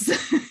sides.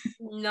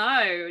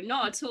 No,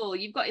 not at all.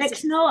 You've got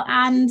fictional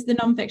and the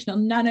non-fictional.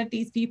 None of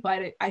these people.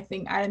 I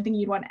don't think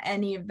you'd want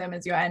any of them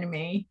as your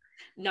enemy.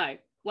 No.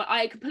 Well,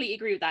 I completely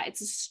agree with that.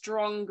 It's a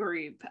strong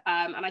group,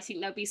 and I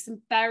think there'll be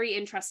some very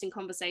interesting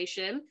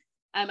conversation.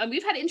 And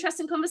we've had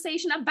interesting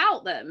conversation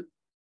about them.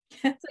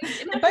 So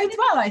both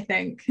well, I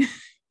think.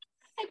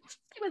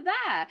 We're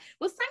there.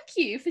 Well, thank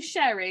you for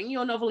sharing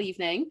your novel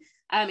evening.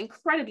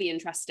 Incredibly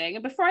interesting.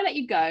 And before I let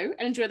you go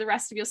and enjoy the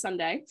rest of your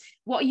Sunday,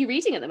 what are you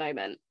reading at the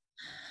moment?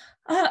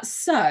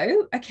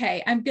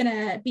 Okay, I'm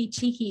gonna be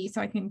cheeky so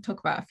I can talk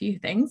about a few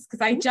things,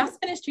 because I just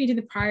finished reading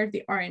The Priory of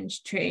the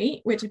Orange Tree,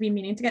 which I've been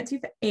meaning to get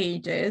to for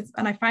ages,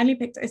 and I finally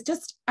picked it. It's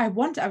just, I've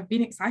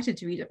been excited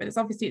to read it, but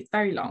it's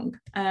very long.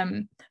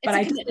 But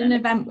I did an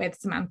event with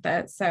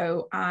Samantha,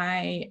 so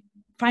I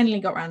finally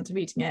got around to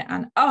reading it,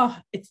 and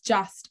it's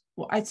just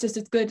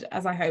as good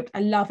as I hoped.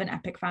 I love an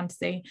epic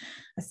fantasy,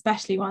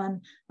 especially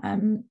one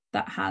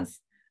that has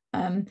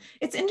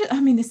it's interesting.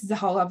 I mean, this is a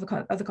whole other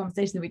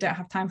conversation that we don't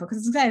have time for, because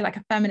it's very like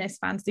a feminist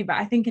fantasy, but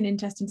I think an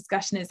interesting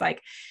discussion is like,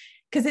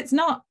 because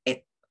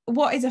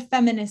what is a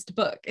feminist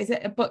book? Is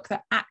it a book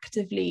that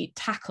actively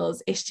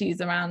tackles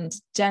issues around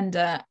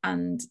gender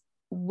and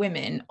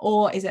women,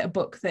 or is it a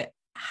book that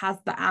has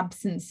the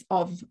absence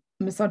of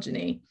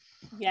misogyny?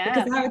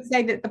 Because I would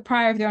say that The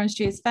Priory of the Orange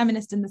Tree is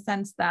feminist in the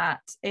sense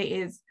that it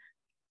is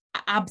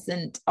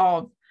absent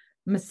of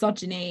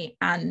misogyny,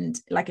 and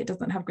like it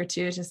doesn't have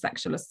gratuitous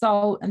sexual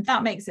assault, and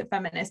that makes it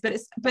feminist. But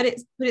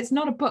it's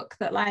not a book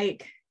that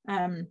like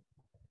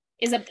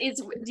is about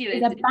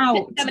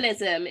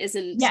feminism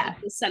isn't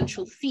the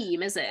central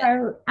theme, is it?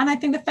 So, and I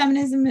think the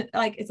feminism,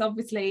 like, it's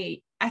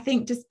obviously, I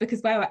think just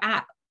because where we're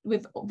at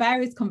with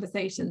various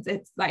conversations,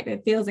 it's like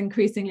it feels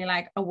increasingly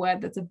like a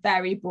word that's a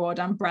very broad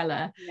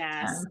umbrella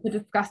for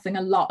discussing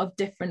a lot of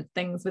different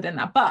things within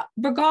that. But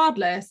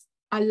regardless,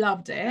 I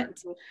loved it.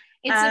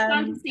 It's a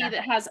fantasy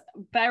that has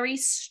very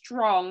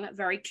strong,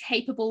 very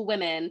capable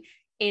women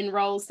in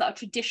roles that are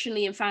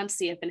traditionally in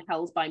fantasy have been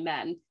held by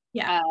men.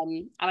 Yeah.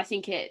 And I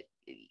think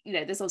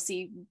there's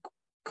obviously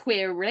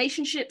queer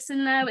relationships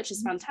in there, which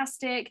is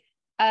fantastic.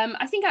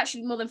 I think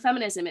actually more than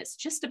feminism, it's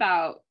just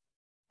about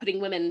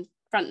putting women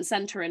front and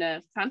center in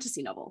a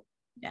fantasy novel.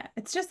 Yeah,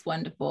 it's just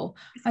wonderful.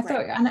 I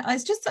thought, and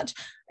it's just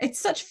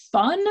such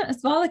fun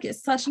as well. Like,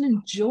 it's such an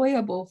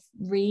enjoyable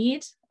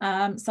read.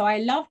 So I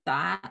love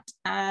that.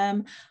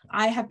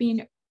 I have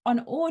been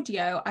on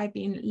audio, I've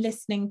been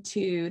listening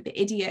to The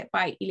Idiot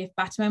by Elif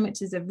Batuman,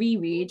 which is a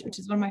reread, which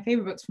is one of my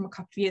favorite books from a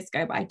couple of years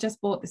ago, but I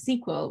just bought the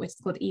sequel, which is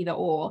called Either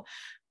Or,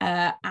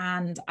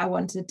 and I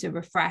wanted to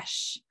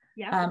refresh.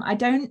 I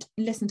don't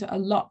listen to a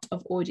lot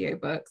of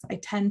audiobooks. I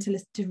tend to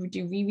listen to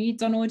do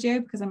rereads on audio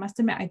because I must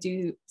admit I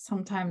do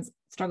sometimes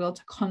struggle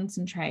to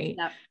concentrate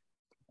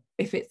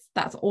if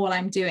that's all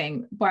I'm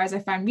doing. Whereas I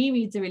find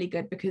rereads are really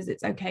good because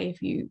it's okay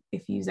if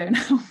you zone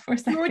out for a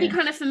second. You're already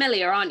kind of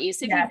familiar, aren't you?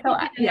 So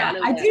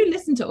I do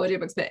listen to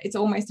audiobooks, but it's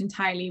almost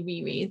entirely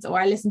rereads, or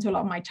I listen to a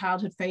lot of my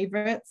childhood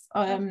favorites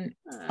on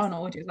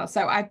audio as well.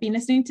 So I've been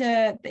listening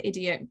to The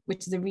Idiot,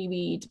 which is a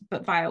reread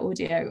but via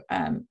audio,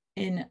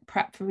 in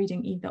prep for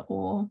reading Either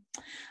Or.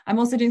 I'm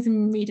also doing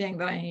some reading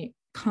that I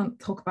can't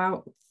talk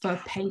about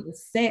for page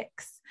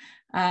 6.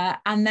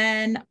 And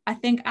then I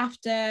think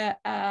after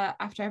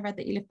I've read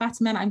the Elif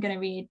Batuman, I'm going to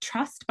read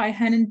Trust by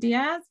Hernan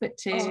Diaz,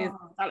 which is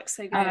that looks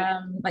so good.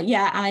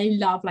 I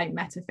love like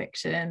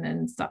metafiction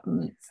and stuff,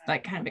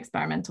 like kind of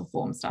experimental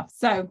form stuff.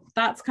 So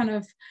that's kind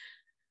of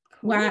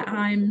where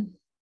I'm.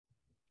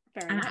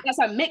 Very nice. That's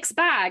a mixed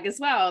bag as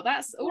well.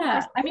 That's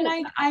I mean,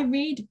 I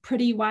read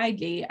pretty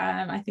widely.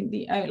 I think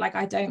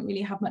I don't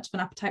really have much of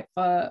an appetite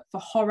for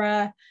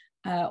horror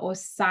or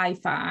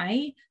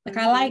sci-fi. Like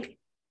I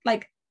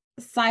like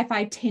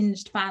sci-fi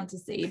tinged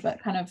fantasy,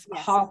 but kind of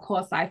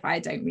hardcore sci-fi I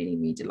don't really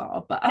read a lot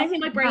of. But I don't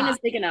think my brain is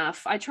big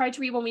enough. I tried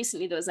to read one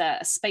recently that was a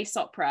space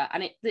opera,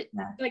 and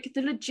like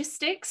the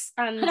logistics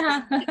and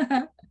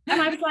and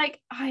I was like,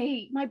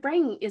 my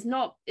brain is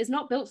not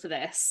built for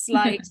this.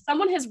 Like,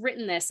 someone has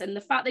written this, and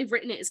the fact they've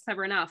written it is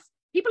clever enough.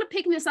 People are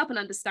picking this up and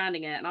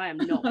understanding it, and I am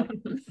not.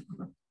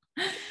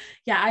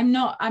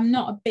 I'm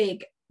not a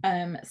big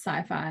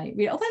sci-fi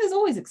read, although there's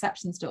always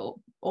exceptions to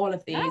all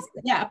of these.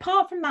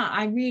 Apart from that,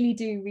 I really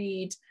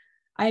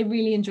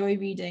enjoy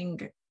reading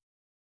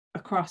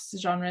across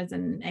genres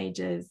and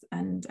ages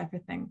and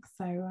everything.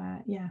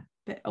 So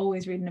but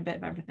always reading a bit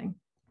of everything.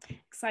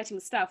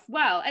 Exciting stuff.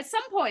 Well, at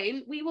some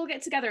point we will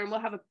get together and we'll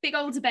have a big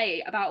old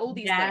debate about all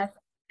these books.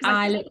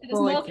 I look there's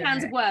more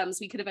cans of worms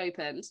we could have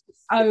opened.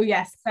 Oh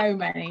yes, so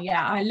many.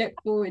 I look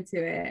forward to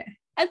it.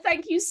 And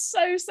thank you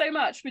so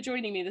much for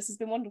joining me. This has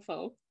been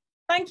wonderful.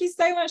 Thank you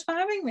so much for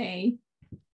having me.